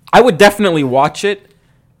I would definitely watch it,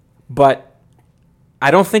 but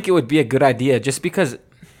I don't think it would be a good idea just because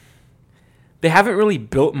they haven't really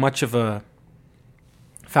built much of a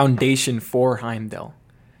foundation for Heimdall.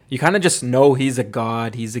 You kind of just know he's a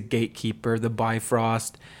god, he's a gatekeeper, the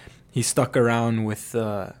Bifrost. He stuck around with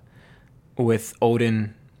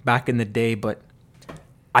Odin back in the day, but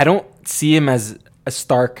I don't see him as a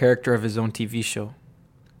star character of his own TV show.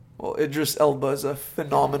 Well, Idris Elba is a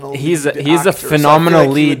phenomenal He's lead a actor, phenomenal so I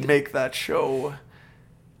feel like he lead. would make that show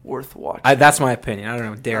worth watching. That's my opinion. I don't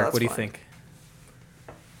know, Derek. that's What do you fine. think?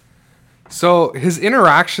 So his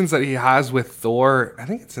interactions that he has with Thor, I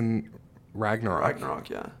think it's in Ragnarok. Ragnarok,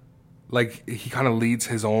 yeah. Like he kind of leads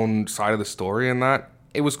his own side of the story in that.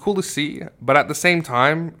 It was cool to see, but at the same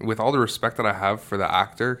time, with all the respect that I have for the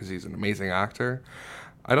actor, because he's an amazing actor,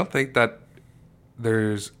 I don't think that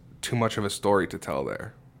there's too much of a story to tell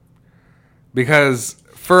there. Because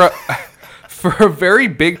for a very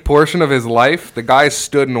big portion of his life, the guy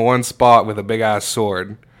stood in one spot with a big ass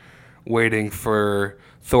sword, waiting for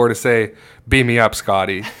Thor to say, "Beam me up,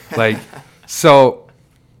 Scotty." Like, so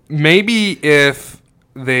maybe if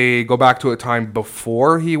they go back to a time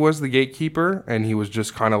before he was the gatekeeper and he was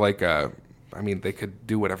just kind of like they could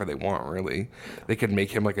do whatever they want, really. They could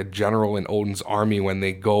make him like a general in Odin's army when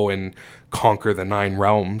they go and conquer the 9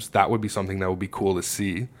 realms. That would be something that would be cool to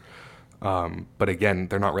see. But again,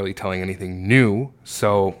 they're not really telling anything new,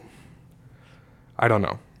 so I don't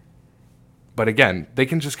know. But again, they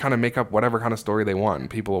can just kind of make up whatever kind of story they want and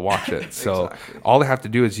people will watch it. So Exactly. all they have to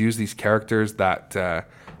do is use these characters that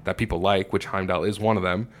people like, which Heimdall is one of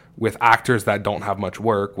them, with actors that don't have much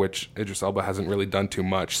work, which Idris Elba hasn't really done too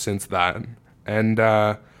much since that. And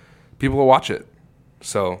people will watch it.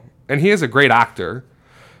 So, and he is a great actor.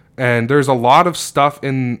 And there's a lot of stuff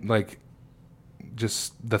in, like,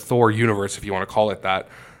 just the Thor universe, if you want to call it that.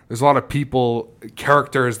 There's a lot of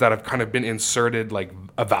characters that have kind of been inserted, like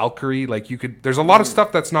a Valkyrie. Like there's a lot of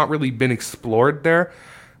stuff that's not really been explored there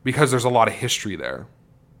because there's a lot of history there.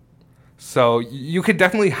 So you could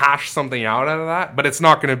definitely hash something out of that, but it's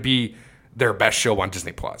not going to be their best show on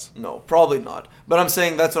Disney Plus. No, probably not. But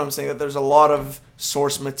that's what I'm saying, that there's a lot of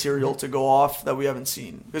source material to go off that we haven't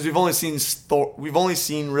seen. Because we've only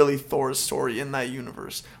seen really Thor's story in that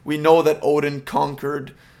universe. We know that Odin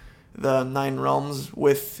conquered the 9 realms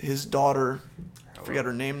with his daughter, I forget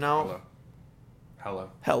her name now.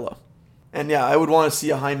 Hela. And yeah, I would want to see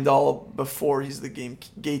a Heimdall before he's the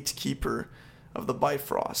gatekeeper of the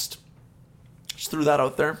Bifrost. Just threw that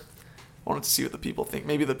out there. Wanted to see what the people think.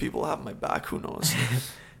 Maybe the people have my back. Who knows?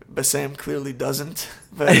 Bassam clearly doesn't.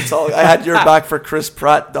 But it's all. I had your back for Chris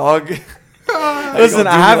Pratt, dog. Listen,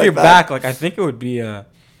 I have your back. Like, I think it would be a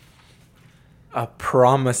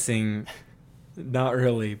promising. Not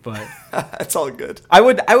really, but It's all good. I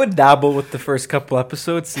would dabble with the first couple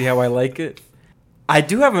episodes, see how I like it. I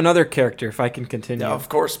do have another character, if I can continue. Yeah, of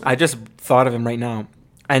course, man. I just thought of him right now.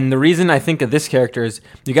 And the reason I think of this character is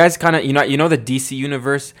you guys kind of, you know the DC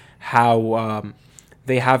universe, how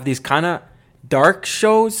they have these kind of dark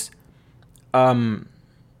shows,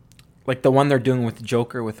 like the one they're doing with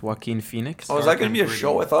Joker with Joaquin Phoenix. Oh, is that going to be a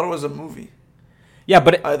show? I thought it was a movie. Yeah,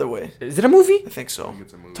 but Either way, is it a movie? I think so. I think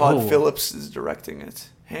it's a movie. Todd Oh. Phillips is directing it.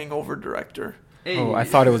 Hangover director. Oh, I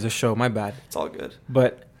thought it was a show. My bad. It's all good.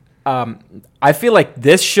 But I feel like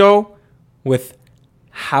this show with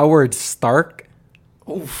Howard Stark,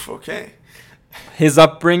 Oof, okay. his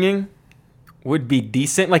upbringing would be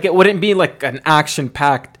decent. Like, it wouldn't be like an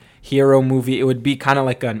action-packed hero movie. It would be kind of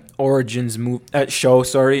like an origins show.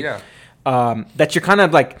 Sorry, Yeah. that you're kind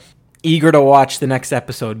of like eager to watch the next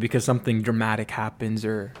episode because something dramatic happens,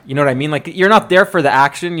 or you know what I mean. Like, you're not there for the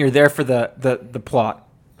action. You're there for the plot.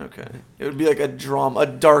 Okay. It would be like a drama, a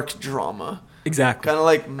dark drama. Exactly. Kind of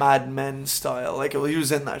like Mad Men style. Like, he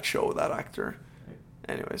was in that show, that actor.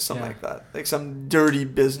 Anyway, something Yeah. like that. Like some dirty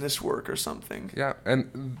business work or something. Yeah,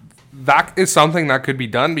 and that is something that could be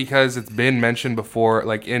done because it's been mentioned before,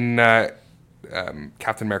 like in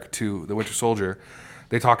Captain America 2, The Winter Soldier.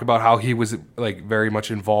 They talk about how he was like very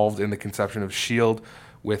much involved in the conception of S.H.I.E.L.D.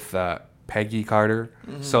 with Peggy Carter.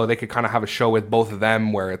 Mm-hmm. So they could kind of have a show with both of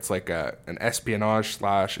them where it's like an espionage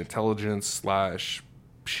 / intelligence /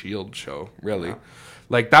 S.H.I.E.L.D. show, really. Yeah.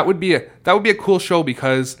 Like that would be a cool show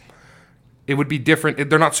because it would be different.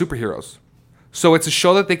 They're not superheroes. So it's a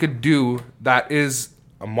show that they could do that is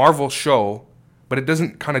a Marvel show, but it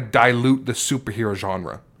doesn't kind of dilute the superhero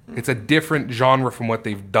genre. It's a different genre from what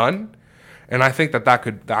they've done, and I think that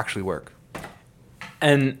could actually work.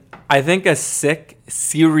 And I think a sick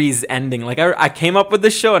series ending. Like, I came up with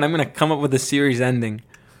this show, and I'm going to come up with a series ending.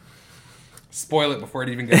 Spoil it before it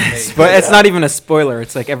even gets made. But it's not even a spoiler.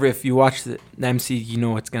 It's like if you watch the MC, you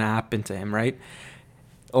know what's going to happen to him, right?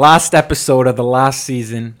 Last episode of the last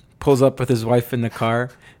season, pulls up with his wife in the car,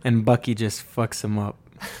 and Bucky just fucks him up.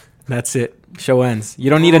 That's it. Show ends. You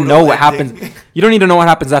don't need to know what happens. You don't need to know what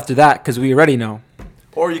happens after that because we already know.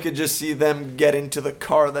 Or you could just see them get into the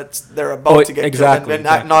car they're about to get exactly, killed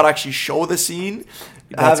and not actually show the scene.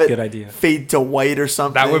 That's have a good it idea. Fade to white or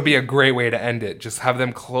something. That would be a great way to end it. Just have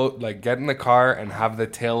them get in the car and have the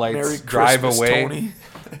taillights Merry drive Christmas, away. Tony.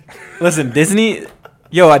 Listen, Disney,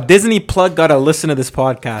 a Disney plug got to listen to this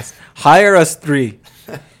podcast. Hire us 3.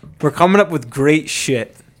 We're coming up with great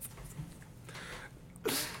shit.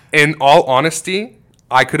 In all honesty,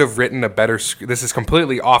 I could have written a better... This is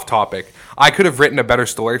completely off topic. I could have written a better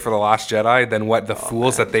story for The Last Jedi than what the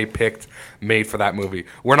fools that they picked made for that movie.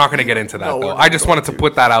 We're not going to get into that, No, though. we're not I just going wanted to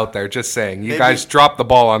put that out there, just saying. You Maybe- guys dropped the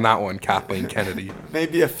ball on that one, Kathleen Kennedy.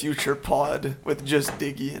 Maybe a future pod with just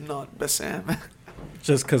Diggy and not Bassam.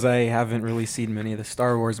 Just because I haven't really seen many of the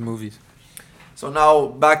Star Wars movies. So now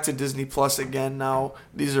back to Disney Plus again. Now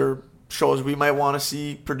these are shows we might want to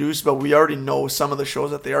see produced, but we already know some of the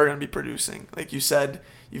shows that they are going to be producing. Like you said,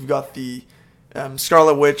 you've got the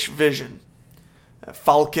Scarlet Witch, Vision,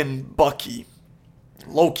 Falcon, Bucky,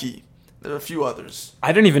 Loki. There are a few others.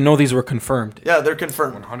 I didn't even know these were confirmed. Yeah, they're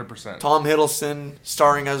confirmed. 100%. Tom Hiddleston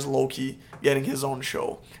starring as Loki, getting his own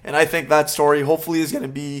show. And I think that story hopefully is going to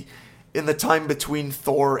be in the time between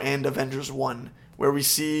Thor and Avengers 1, where we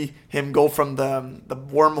see him go from the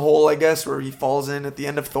wormhole, I guess, where he falls in at the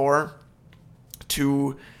end of Thor,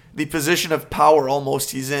 to the position of power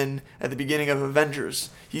almost he's in at the beginning of Avengers.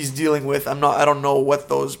 He's dealing with, I don't know what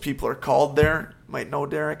those people are called there. Might know,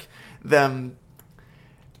 Derek. The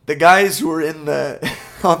guys who are in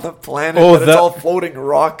on the planet, but it's all floating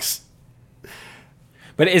rocks.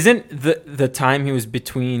 But isn't the time that was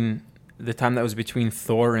between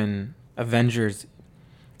Thor and Avengers,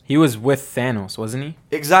 he was with Thanos, wasn't he?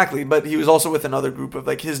 Exactly, but he was also with another group of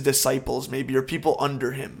like his disciples maybe, or people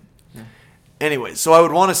under him. Yeah. Anyway, so I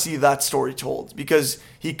would want to see that story told because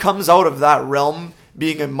he comes out of that realm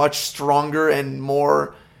being a much stronger and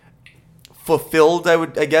more fulfilled,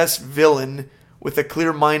 I guess, villain with a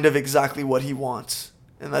clear mind of exactly what he wants.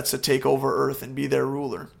 And that's to take over Earth and be their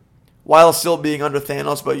ruler. While still being under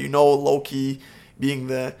Thanos, but Loki being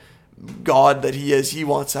the god that he is, he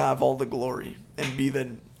wants to have all the glory and be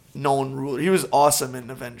the known ruler. He was awesome in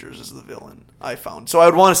Avengers as the villain, I found. So I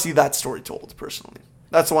would want to see that story told, personally.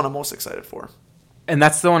 That's the one I'm most excited for. And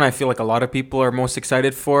that's the one I feel like a lot of people are most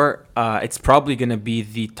excited for. It's probably going to be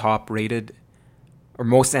the top rated or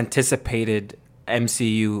most anticipated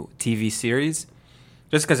MCU TV series,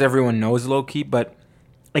 just because everyone knows Loki. But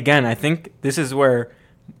again, I think this is where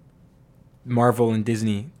Marvel and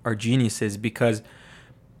Disney are geniuses, because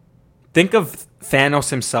think of Thanos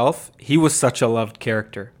himself. He was such a loved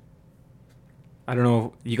character. I don't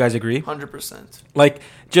know. You guys agree? 100%. Like,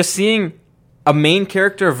 just seeing a main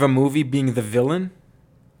character of a movie being the villain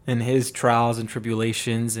and his trials and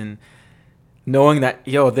tribulations, and knowing that,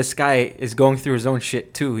 this guy is going through his own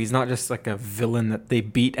shit too. He's not just like a villain that they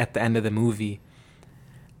beat at the end of the movie.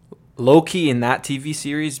 Loki in that TV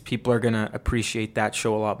series, people are going to appreciate that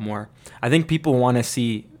show a lot more. I think people want to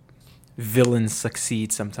see villains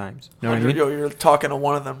succeed sometimes. You know what I mean? You're talking to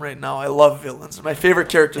one of them right now. I love villains. My favorite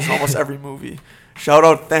characters in almost every movie. Shout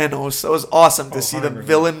out Thanos. That was awesome to see the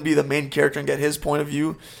villain be the main character and get his point of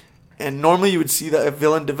view. And normally you would see that a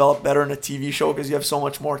villain develop better in a TV show because you have so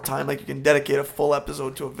much more time. Like, you can dedicate a full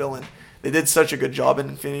episode to a villain. They did such a good job in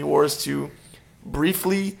Infinity Wars to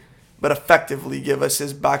briefly but effectively give us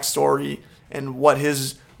his backstory and what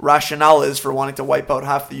his rationale is for wanting to wipe out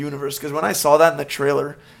half the universe. Because when I saw that in the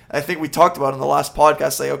trailer, I think we talked about it in the last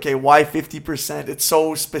podcast, like, okay, why 50%? It's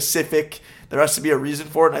so specific. There has to be a reason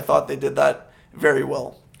for it, and I thought they did that very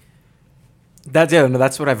well.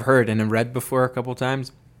 That's what I've heard and read before a couple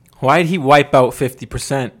times. Why did he wipe out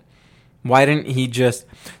 50%? Why didn't he just...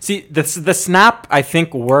 See, the snap, I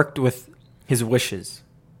think, worked with his wishes.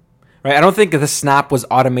 Right? I don't think the snap was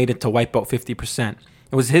automated to wipe out 50%.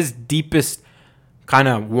 It was his deepest kind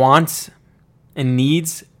of wants and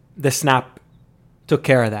needs. The snap took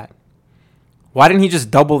care of that. Why didn't he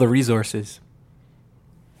just double the resources?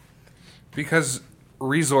 Because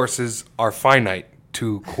resources are finite,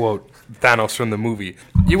 to quote Thanos from the movie.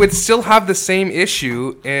 You would still have the same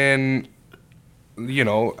issue in,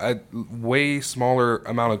 a way smaller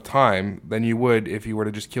amount of time than you would if you were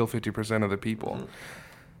to just kill 50% of the people. Mm-hmm.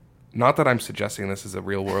 Not that I'm suggesting this is a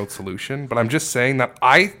real world solution, but I'm just saying that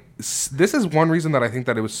this is one reason that I think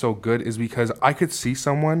that it was so good, is because I could see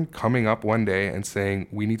someone coming up one day and saying,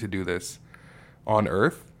 we need to do this on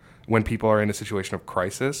Earth when people are in a situation of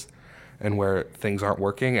crisis and where things aren't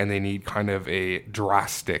working and they need kind of a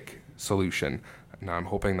drastic solution. Now, I'm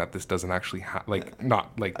hoping that this doesn't actually I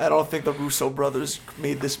don't think the Russo brothers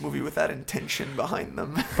made this movie with that intention behind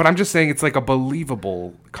them. But I'm just saying it's like a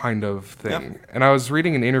believable kind of thing. Yep. And I was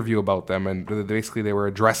reading an interview about them, and basically they were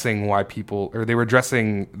addressing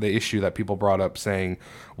the issue that people brought up, saying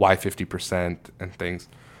why 50% and things.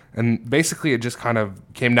 And basically it just kind of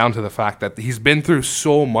came down to the fact that he's been through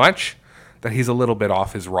so much that he's a little bit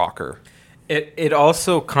off his rocker. It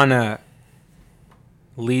also kind of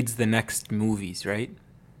leads the next movies, right?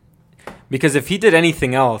 Because if he did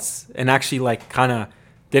anything else and actually kind of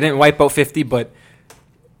didn't wipe out 50 but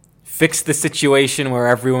fixed the situation where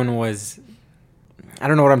everyone was, I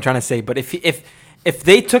don't know what I'm trying to say, but if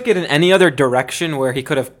they took it in any other direction where he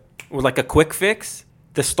could have, like a quick fix,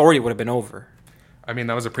 the story would have been over. I mean,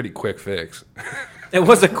 that was a pretty quick fix. It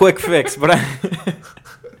was a quick fix, but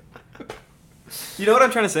you know what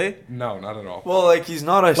I'm trying to say? No, not at all. Well, he's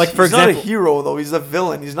not a not a hero though. He's a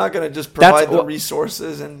villain. He's not gonna just provide the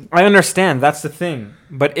resources and. I understand. That's the thing.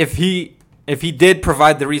 But if he did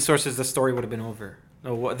provide the resources, the story would have been over.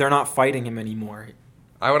 No, they're not fighting him anymore.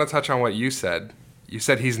 I want to touch on what you said. You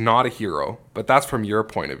said he's not a hero, but that's from your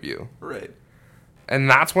point of view. Right. And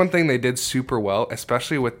that's one thing they did super well,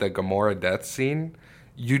 especially with the Gamora death scene.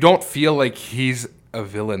 You don't feel like he's a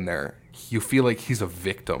villain there. You feel like he's a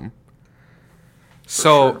victim.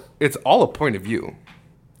 So it's all a point of view.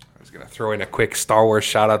 I was going to throw in a quick Star Wars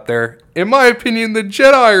shout out there. In my opinion, the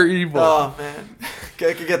Jedi are evil. Oh, man.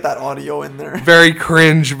 I could get that audio in there. Very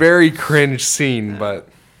cringe scene, but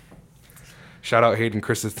shout out Hayden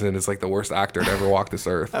Christensen is like the worst actor to ever walk this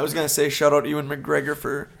earth. I was going to say shout out Ewan McGregor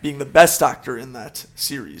for being the best actor in that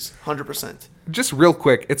series. 100%. Just real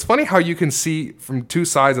quick, it's funny how you can see from two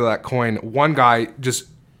sides of that coin, one guy just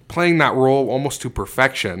playing that role almost to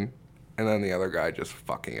perfection, and then the other guy just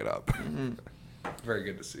fucking it up. Mm-hmm. Very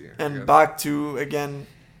good to see. And back to, again,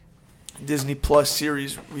 Disney Plus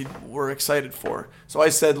series we were excited for. So I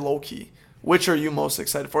said Loki. Which are you most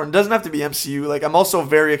excited for? And it doesn't have to be MCU. I'm also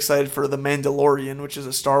very excited for The Mandalorian, which is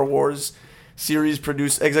a Star Wars series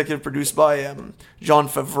executive produced by Jon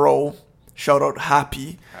Favreau. Shout out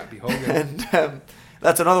Happy Hogan. And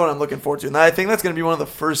that's another one I'm looking forward to. And I think that's going to be one of the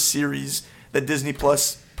first series that Disney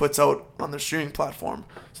Plus puts out on their streaming platform.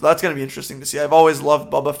 So that's going to be interesting to see. I've always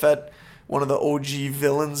loved Boba Fett, one of the OG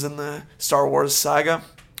villains in the Star Wars saga.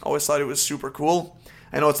 Always thought it was super cool.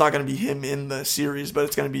 I know it's not going to be him in the series, but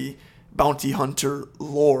it's going to be bounty hunter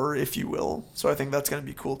lore, if you will. So I think that's going to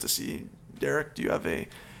be cool to see. Derek, do you have a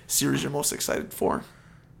series you're most excited for?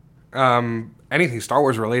 Anything Star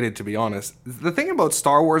Wars related, to be honest. The thing about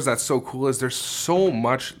Star Wars that's so cool is there's so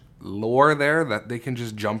much lore there that they can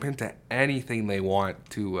just jump into anything they want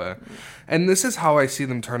to. And this is how I see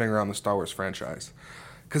them turning around the Star Wars franchise.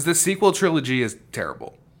 Because the sequel trilogy is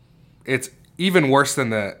terrible. It's even worse than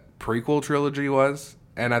the prequel trilogy was.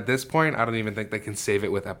 And at this point, I don't even think they can save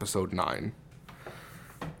it with episode 9.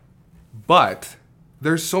 But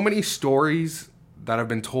there's so many stories that have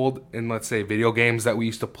been told in, let's say, video games that we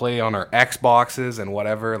used to play on our Xboxes and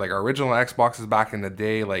whatever, like our original Xboxes back in the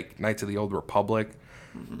day, like Knights of the Old Republic.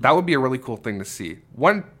 Mm-hmm. That would be a really cool thing to see.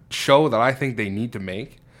 One show that I think they need to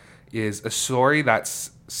make is a story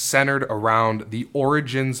that's centered around the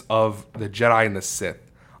origins of the Jedi and the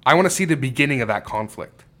Sith. I want to see the beginning of that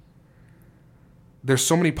conflict. There's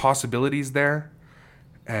so many possibilities there.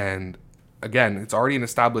 And again, it's already an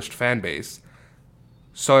established fan base.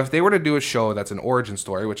 So if they were to do a show that's an origin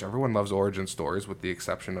story, which everyone loves origin stories with the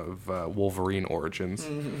exception of Wolverine origins,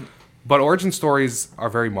 mm-hmm. but origin stories are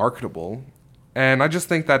very marketable. And I just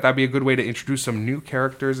think that that'd be a good way to introduce some new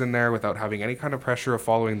characters in there without having any kind of pressure of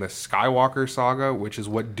following the Skywalker saga, which is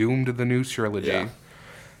what doomed the new trilogy. Yeah.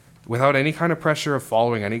 Without any kind of pressure of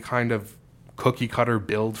following any kind of cookie cutter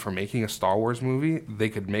build for making a Star Wars movie, they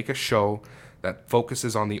could make a show that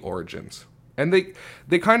focuses on the origins. And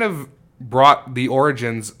they kind of brought the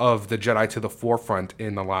origins of the Jedi to the forefront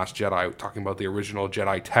in The Last Jedi, talking about the original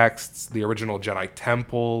Jedi texts, the original Jedi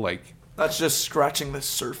temple, like... That's just scratching the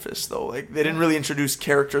surface, though. Like, they didn't really introduce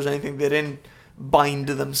characters or anything. They didn't bind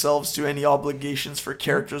themselves to any obligations for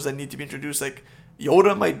characters that need to be introduced. Like,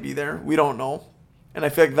 Yoda might be there. We don't know. And I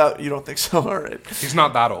feel like that... You don't think so? All right. He's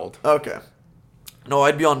not that old. Okay. No,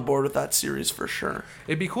 I'd be on board with that series for sure.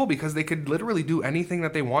 It'd be cool because they could literally do anything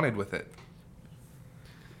that they wanted with it.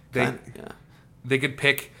 They could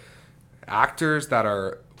pick actors that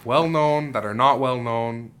are well-known, that are not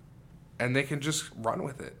well-known, and they can just run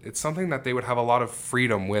with it. It's something that they would have a lot of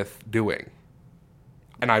freedom with doing.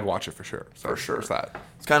 And I'd watch it for sure. So For sure. there's that.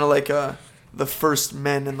 It's kind of like the first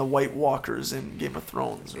men and the White Walkers in Game of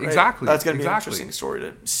Thrones, right? Exactly. That's going to be an Exactly. interesting story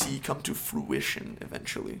to see come to fruition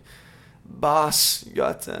eventually. Boss, you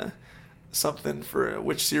got something for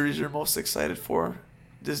which series you're most excited for?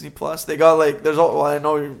 Disney Plus. They got I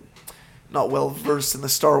know you're not well versed in the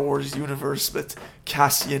Star Wars universe, but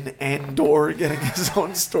Cassian Andor getting his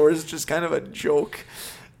own story is just kind of a joke.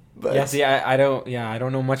 But Yeah, see, I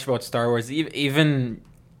don't know much about Star Wars. Even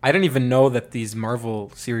I didn't even know that these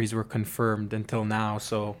Marvel series were confirmed until now.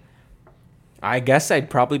 So I guess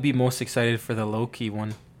I'd probably be most excited for the Loki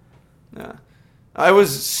one. yeah. I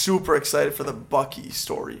was super excited for the Bucky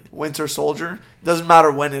story. Winter Soldier. Doesn't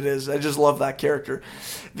matter when it is. I just love that character.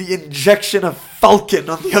 The injection of Falcon,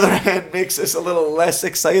 on the other hand, makes this a little less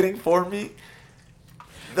exciting for me.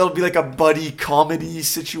 There'll be like a buddy comedy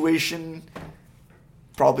situation.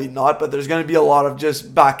 Probably not, but there's going to be a lot of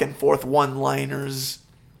just back and forth one-liners.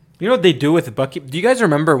 You know what they do with Bucky? Do you guys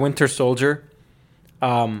remember Winter Soldier?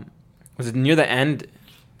 Was it near the end?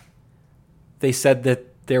 They said that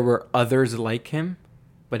there were others like him,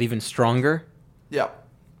 but even stronger. Yeah.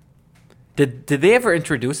 Did they ever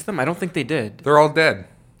introduce them? I don't think they did. They're all dead.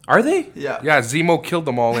 Are they? Yeah. Yeah, Zemo killed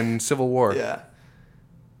them all in Civil War. Yeah.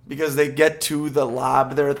 Because they get to the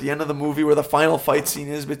lab there at the end of the movie where the final fight scene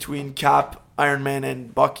is between Cap, Iron Man,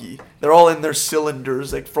 and Bucky. They're all in their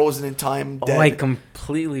cylinders, like frozen in time, dead. Oh, I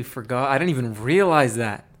completely forgot. I didn't even realize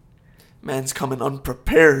that. Man's coming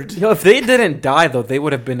unprepared. You know, if they didn't die, though, they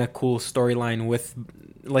would have been a cool storyline with,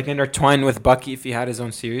 like, intertwined with Bucky if he had his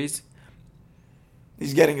own series.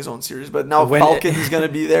 He's getting his own series, but now When Falcon is going to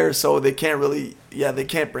be there, so they can't really... Yeah, they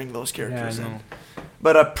can't bring those characters Yeah, I in. know.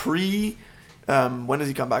 But a when does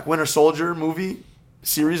he come back? Winter Soldier movie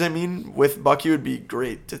series, I mean, with Bucky would be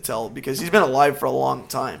great to tell because he's been alive for a long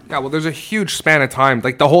time. Yeah, well, there's a huge span of time.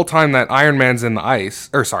 Like, the whole time that Iron Man's in the ice...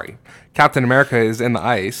 Captain America is in the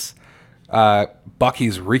ice...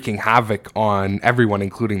 Bucky's wreaking havoc on everyone,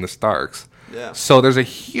 including the Starks. Yeah. So there's a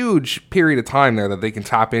huge period of time there that they can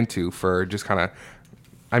tap into for just kind of...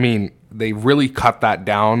 I mean, they really cut that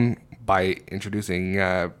down by introducing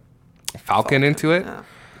Falcon into it. Yeah.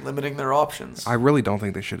 Limiting their options. I really don't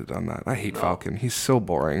think they should have done that. I hate No. Falcon. He's so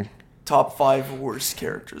boring. Top 5 worst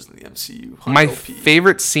characters in the MCU. My Hundo P.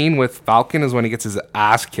 favorite scene with Falcon is when he gets his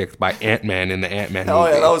ass kicked by Ant-Man in the Ant-Man Oh,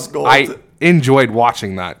 movie. yeah, that was gold. I enjoyed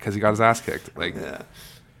watching that because he got his ass kicked. Like, Yeah.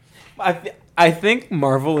 I think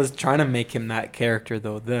Marvel is trying to make him that character,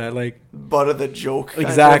 though. The, like... Butt of the joke. kind of,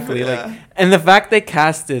 Exactly. yeah. Like, and the fact they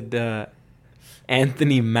casted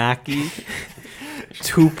Anthony Mackie,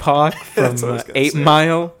 Tupac from That's what I was gonna 8 say.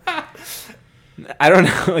 Mile. I don't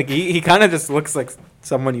know. Like he kind of just looks like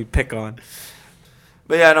someone you'd pick on.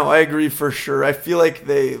 But yeah, no, I agree for sure. I feel like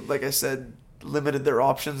they, like I said, limited their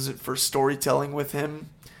options for storytelling with him.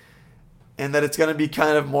 And that it's going to be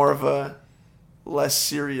kind of more of a less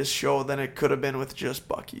serious show than it could have been with just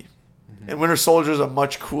Bucky. And Winter Soldier is a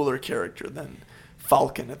much cooler character than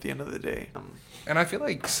Falcon at the end of the day. and I feel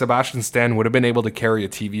like Sebastian Stan would have been able to carry a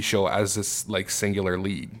TV show as this like singular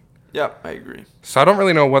lead. Yeah, I agree. So I don't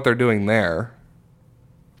really know what they're doing there.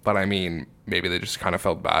 But I mean, maybe they just kind of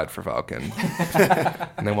felt bad for Falcon.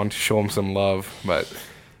 And they wanted to show him some love. But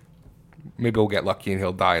maybe we'll get lucky and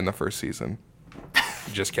he'll die in the first season.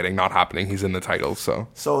 Just kidding. Not happening. He's in the title, so.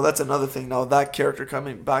 So that's another thing. Now, that character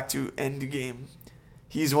coming back to Endgame,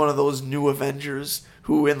 he's one of those new Avengers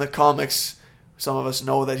who, in the comics, some of us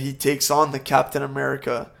know that he takes on the Captain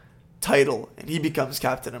America title and he becomes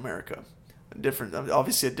Captain America.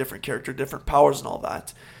 Obviously a different character, different powers and all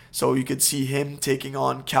that. So you could see him taking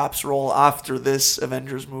on Cap's role after this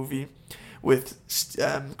Avengers movie with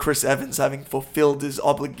Chris Evans having fulfilled his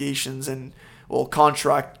obligations and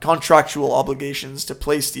contractual obligations to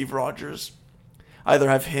play Steve Rogers. Either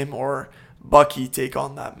have him or Bucky take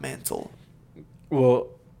on that mantle. Well,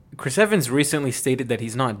 Chris Evans recently stated that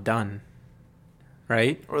he's not done,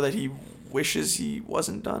 right? Or that he wishes he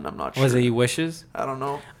wasn't done. I'm not sure. Was it he wishes? I don't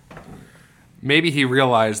know. Maybe he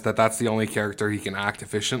realized that that's the only character he can act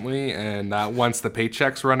efficiently, and that once the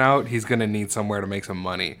paychecks run out, he's going to need somewhere to make some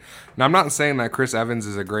money. Now, I'm not saying that Chris Evans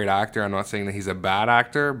is a great actor. I'm not saying that he's a bad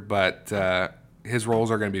actor, but his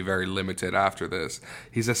roles are going to be very limited after this.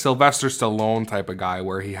 He's a Sylvester Stallone type of guy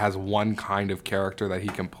where he has one kind of character that he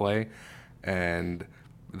can play, and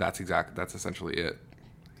that's essentially it.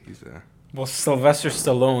 Well, Sylvester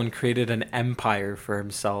Stallone created an empire for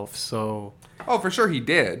himself, so... Oh, for sure he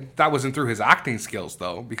did. That wasn't through his acting skills,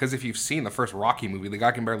 though, because if you've seen the first Rocky movie, the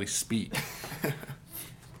guy can barely speak.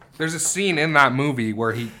 There's a scene in that movie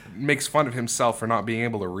where he makes fun of himself for not being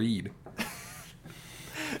able to read.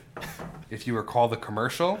 If you recall the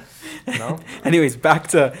commercial, no? Anyways, back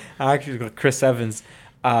to actually Chris Evans.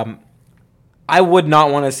 I would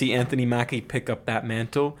not want to see Anthony Mackie pick up that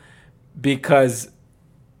mantle because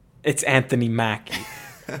it's Anthony Mackie.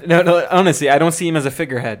 No, honestly, I don't see him as a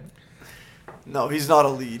figurehead. No, he's not a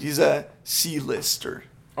lead. He's a C-lister.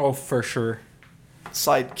 Oh, for sure.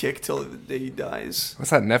 Sidekick till the day he dies.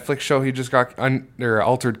 What's that Netflix show he just got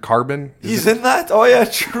Altered Carbon? He's in that? Oh, yeah,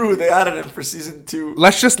 true. They added him for season 2.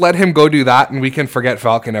 Let's just let him go do that and we can forget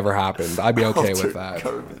Falcon ever happened. I'd be okay with that.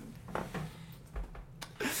 Carbon.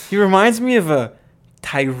 He reminds me of a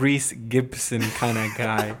Tyrese Gibson kind of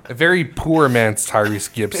guy. A very poor man's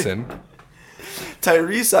Tyrese Gibson.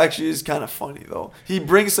 Tyrese actually is kind of funny, though. He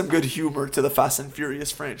brings some good humor to the Fast and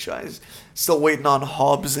Furious franchise. Still waiting on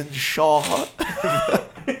Hobbs and Shaw.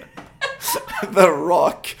 The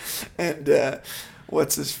Rock. And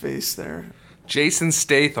what's his face there? Jason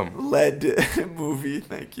Statham. Led movie,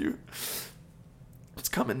 thank you. It's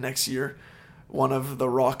coming next year. One of The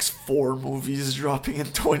Rock's 4 movies dropping in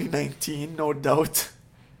 2019, no doubt.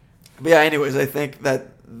 But yeah, anyways, I think that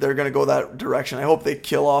they're going to go that direction. I hope they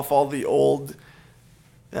kill off all the old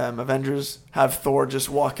Avengers, have Thor just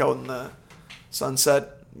walk out in the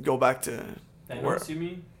sunset, go back to... Thanos, you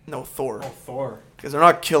mean? No, Thor. Oh, Thor. Because they're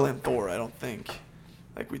not killing Thor, I don't think.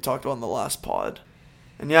 Like we talked about in the last pod.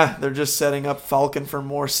 And yeah, they're just setting up Falcon for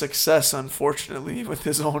more success, unfortunately, with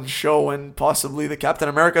his own show and possibly the Captain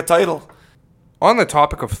America title. On the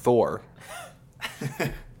topic of Thor,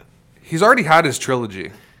 he's already had his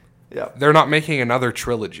trilogy. Yeah. They're not making another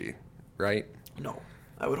trilogy, right? No,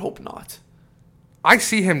 I would hope not. I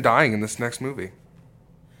see him dying in this next movie.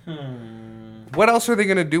 What else are they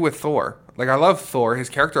going to do with Thor? Like, I love Thor. His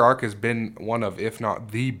character arc has been one of, if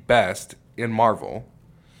not the best in Marvel.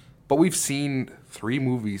 But we've seen 3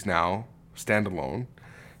 movies now, standalone.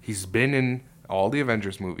 He's been in all the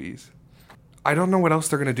Avengers movies. I don't know what else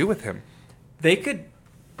they're going to do with him. They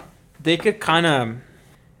could kind of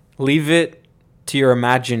leave it to your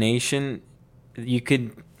imagination.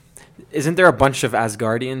 Isn't there a bunch of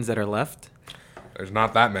Asgardians that are left? There's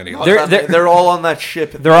not that many. They're all on that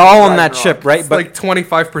ship. They're all on that ship, right? It's like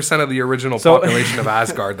 25% of the original population of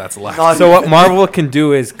Asgard that's left. So what Marvel can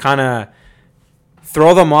do is kind of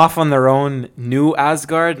throw them off on their own new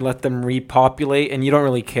Asgard, let them repopulate, and you don't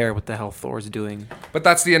really care what the hell Thor's doing. But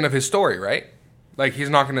that's the end of his story, right? Like, he's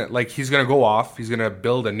not going to... he's going to go off. He's going to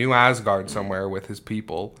build a new Asgard somewhere with his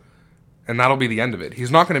people. And that'll be the end of it.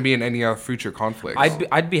 He's not going to be in any other future conflicts.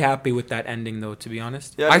 I'd be happy with that ending, though, to be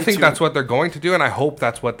honest. Yeah, I me think too. that's what they're going to do, and I hope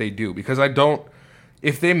that's what they do. Because I don't...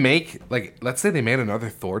 If they make... let's say they made another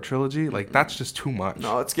Thor trilogy. That's just too much.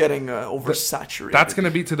 No, it's getting oversaturated. That's going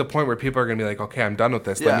to be to the point where people are going to be like, okay, I'm done with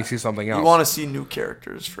this. Let me see something else. You want to see new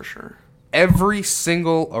characters, for sure. Every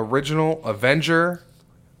single original Avenger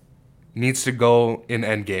needs to go in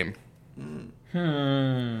Endgame.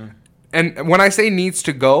 And when I say needs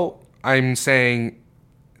to go, I'm saying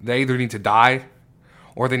they either need to die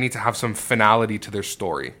or they need to have some finality to their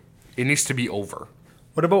story. It needs to be over.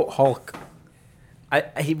 What about Hulk?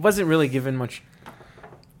 He wasn't really given much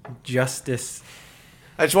justice.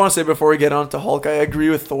 I just want to say before we get on to Hulk, I agree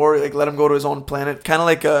with Thor. Let him go to his own planet. Kind of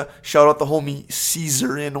like a shout out the homie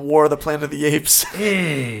Caesar in War of the Planet of the Apes.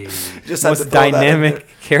 Hey, Just had to most throw that in dynamic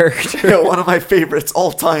character. Yeah, one of my favorites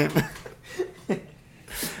all time.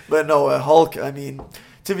 But no, Hulk, I mean,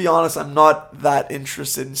 to be honest, I'm not that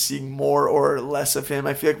interested in seeing more or less of him.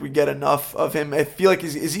 I feel like we get enough of him. I feel like,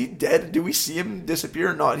 is he dead? Do we see him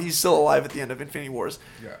disappear or not? He's still alive at the end of Infinity Wars.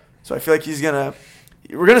 Yeah. So I feel like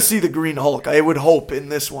we're going to see the Green Hulk, I would hope, in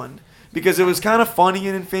this one. Because it was kind of funny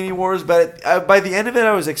in Infinity Wars, but by the end of it,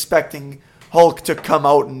 I was expecting Hulk to come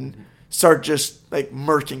out and start just like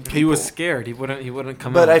murking people. He was scared. He wouldn't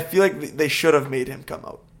come out. But I feel like they should have made him come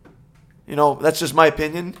out. You know, that's just my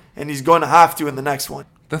opinion, and he's going to have to in the next one.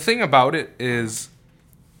 The thing about it is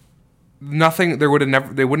nothing. They wouldn't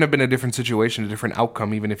have been a different situation, a different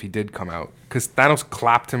outcome, even if he did come out, because Thanos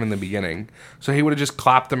clapped him in the beginning, so he would have just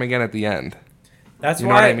clapped him again at the end. That's You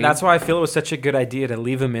know why. what I mean? That's why I feel it was such a good idea to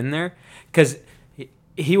leave him in there, because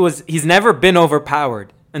he's never been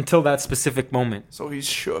overpowered until that specific moment. So he's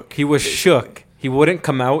shook. He was basically. shook. He wouldn't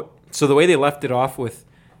come out. So the way they left it off with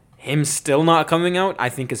him still not coming out, I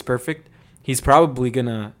think is perfect. He's probably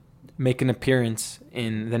gonna make an appearance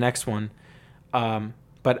in the next one.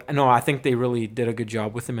 But no, I think they really did a good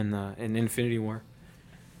job with him in Infinity War.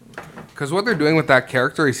 Because what they're doing with that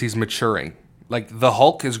character is he's maturing. Like, the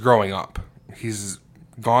Hulk is growing up. He's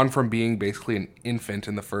gone from being basically an infant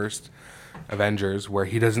in the first Avengers, where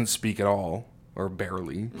he doesn't speak at all, or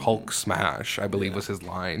barely. Hulk smash, I believe, was his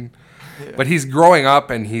line. Yeah. But he's growing up,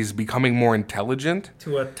 and he's becoming more intelligent.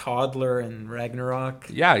 To a toddler in Ragnarok.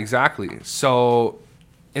 Yeah, exactly. So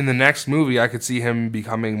in the next movie, I could see him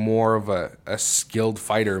becoming more of a skilled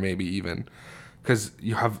fighter, maybe even. Because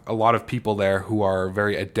you have a lot of people there who are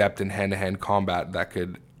very adept in hand-to-hand combat that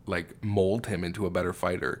could, like, mold him into a better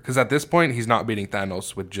fighter. Because at this point, he's not beating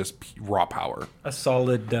Thanos with just raw power. A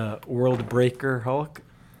solid world breaker Hulk.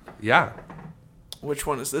 Yeah. Which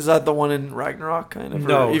one is that? The one in Ragnarok, kind of?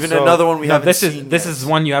 No, Or even so- another one we no, haven't seen. This yet? is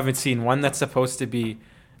one you haven't seen. One that's supposed to be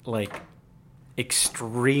like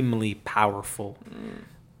extremely powerful.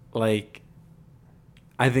 Like,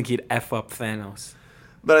 I think he'd F up Thanos.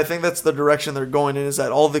 But I think that's the direction they're going in, is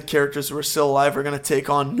that all the characters who are still alive are going to take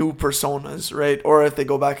on new personas, right? Or if they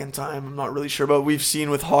go back in time, I'm not really sure. But we've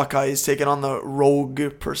seen with Hawkeye, he's taken on the rogue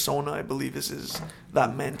persona, I believe is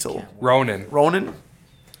that mantle. Ronin. Ronin?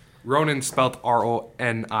 Ronin spelled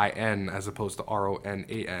R-O-N-I-N as opposed to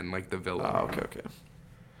R-O-N-A-N, like the villain. Oh, okay.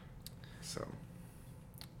 So.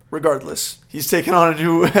 Regardless, he's taken on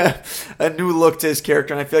a new look to his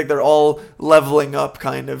character, and I feel like they're all leveling up,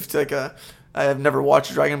 kind of, to like a... I have never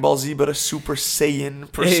watched Dragon Ball Z, but a Super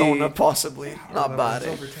Saiyan persona, Hey. possibly. Not bad,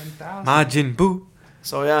 eh? Majin Buu.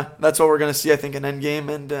 So yeah, that's what we're gonna see, I think, in Endgame,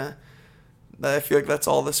 and I feel like that's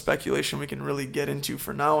all the speculation we can really get into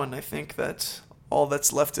for now. And I think that all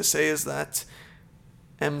that's left to say is that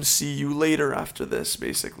MCU later after this,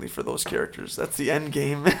 basically, for those characters. That's the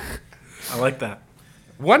Endgame. I like that.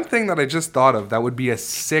 One thing that I just thought of that would be a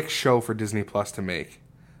sick show for Disney Plus to make,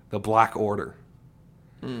 the Black Order.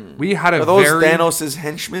 We had a Are those very Thanos'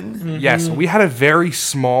 henchmen? yes, we had a very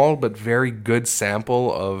small but very good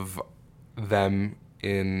sample of them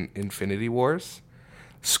in Infinity Wars.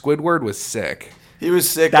 Squidward was sick. He was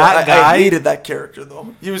sick. That I guy- hated that character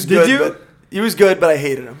though. He was Did good, you? but he was good, but I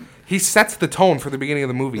hated him. He sets the tone for the beginning of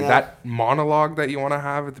the movie. Yeah. That monologue that you want to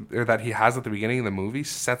have, or that he has at the beginning of the movie,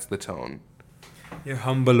 sets the tone. Your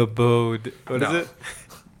humble abode. What is No. it?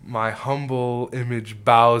 My humble image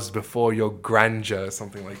bows before your grandeur,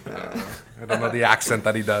 something like that. I don't know the accent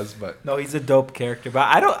that he does, but No, he's a dope character, but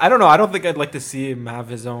I don't know. I don't think I'd like to see him have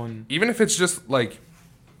his own. even if it's just like,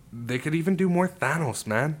 they could even do more Thanos,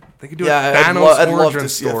 man. They could do Yeah, a I'd Thanos I'd love origin to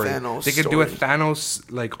see a story. Thanos They could do a story.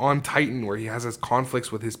 Thanos like on Titan where he has his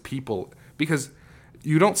conflicts with his people, because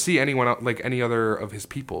you don't see anyone like any other of his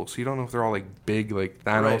people, so you don't know if they're all like big like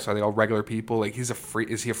Thanos. Right. Are they all regular people? Like, he's a freak.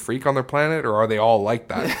 Is he a freak on their planet, or are they all like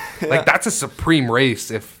that? Like, that's a supreme race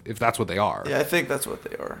if that's what they are. Yeah, I think that's what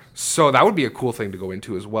they are. So that would be a cool thing to go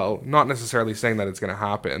into as well. Not necessarily saying that it's going to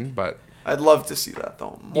happen, but I'd love to see that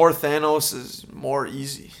though. More Thanos is more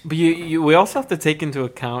easy. But we also have to take into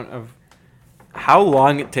account of how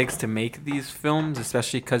long it takes to make these films,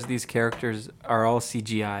 especially because these characters are all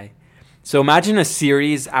CGI. So imagine a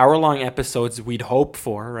series, hour-long episodes we'd hope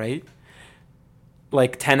for, right?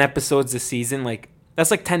 Like 10 episodes a season. Like,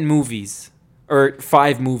 that's like 10 movies or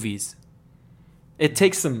 5 movies. It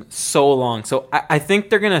takes them so long. So I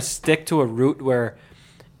think they're going to stick to a route where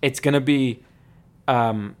it's going to be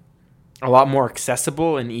a lot more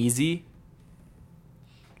accessible and easy.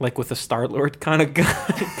 Like with a Star-Lord kind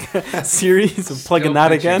of series. I'm plugging still that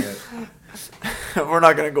pitching again. it. We're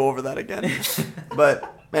not gonna go over that again.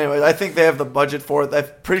 But anyway, I think they have the budget for it. I'm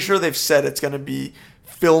pretty sure they've said it's gonna be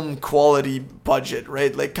film quality budget,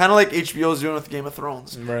 right? Like kind of like HBO's doing with Game of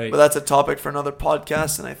Thrones. Right. But that's a topic for another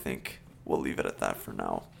podcast, and I think we'll leave it at that for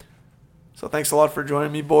now. So thanks a lot for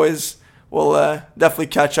joining me, boys. We'll definitely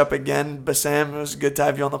catch up again. Bassam, it was good to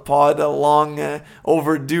have you on the pod. A long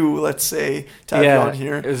overdue, let's say, to have you on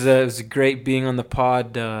here. It was great being on the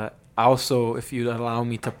pod. Also, if you'd allow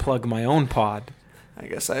me to plug my own pod. I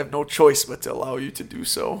guess I have no choice but to allow you to do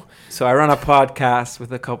so. So I run a podcast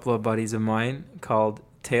with a couple of buddies of mine called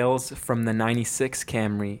Tales from the 96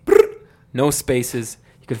 Camry. No spaces.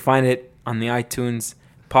 You can find it on the iTunes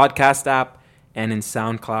podcast app and in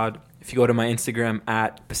SoundCloud. If you go to my Instagram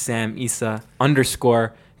at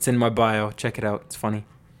 @BassamIsa_, it's in my bio. Check it out. It's funny.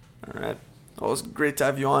 All right. Well, it was great to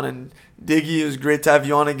have you on. And Diggy, it was great to have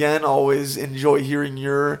you on again. Always enjoy hearing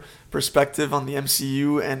your perspective on the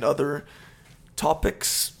MCU and other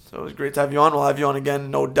topics. So it was great to have you on. We'll have you on again,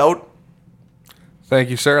 no doubt. Thank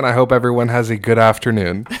you, sir, and I hope everyone has a good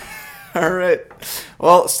afternoon. All right.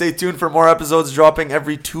 Well, stay tuned for more episodes dropping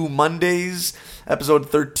every 2 Mondays. Episode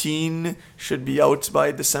 13 should be out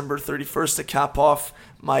by December 31st to cap off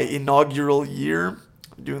my inaugural year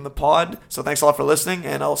doing the pod. So thanks a lot for listening,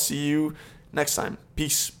 and I'll see you next time.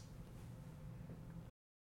 Peace.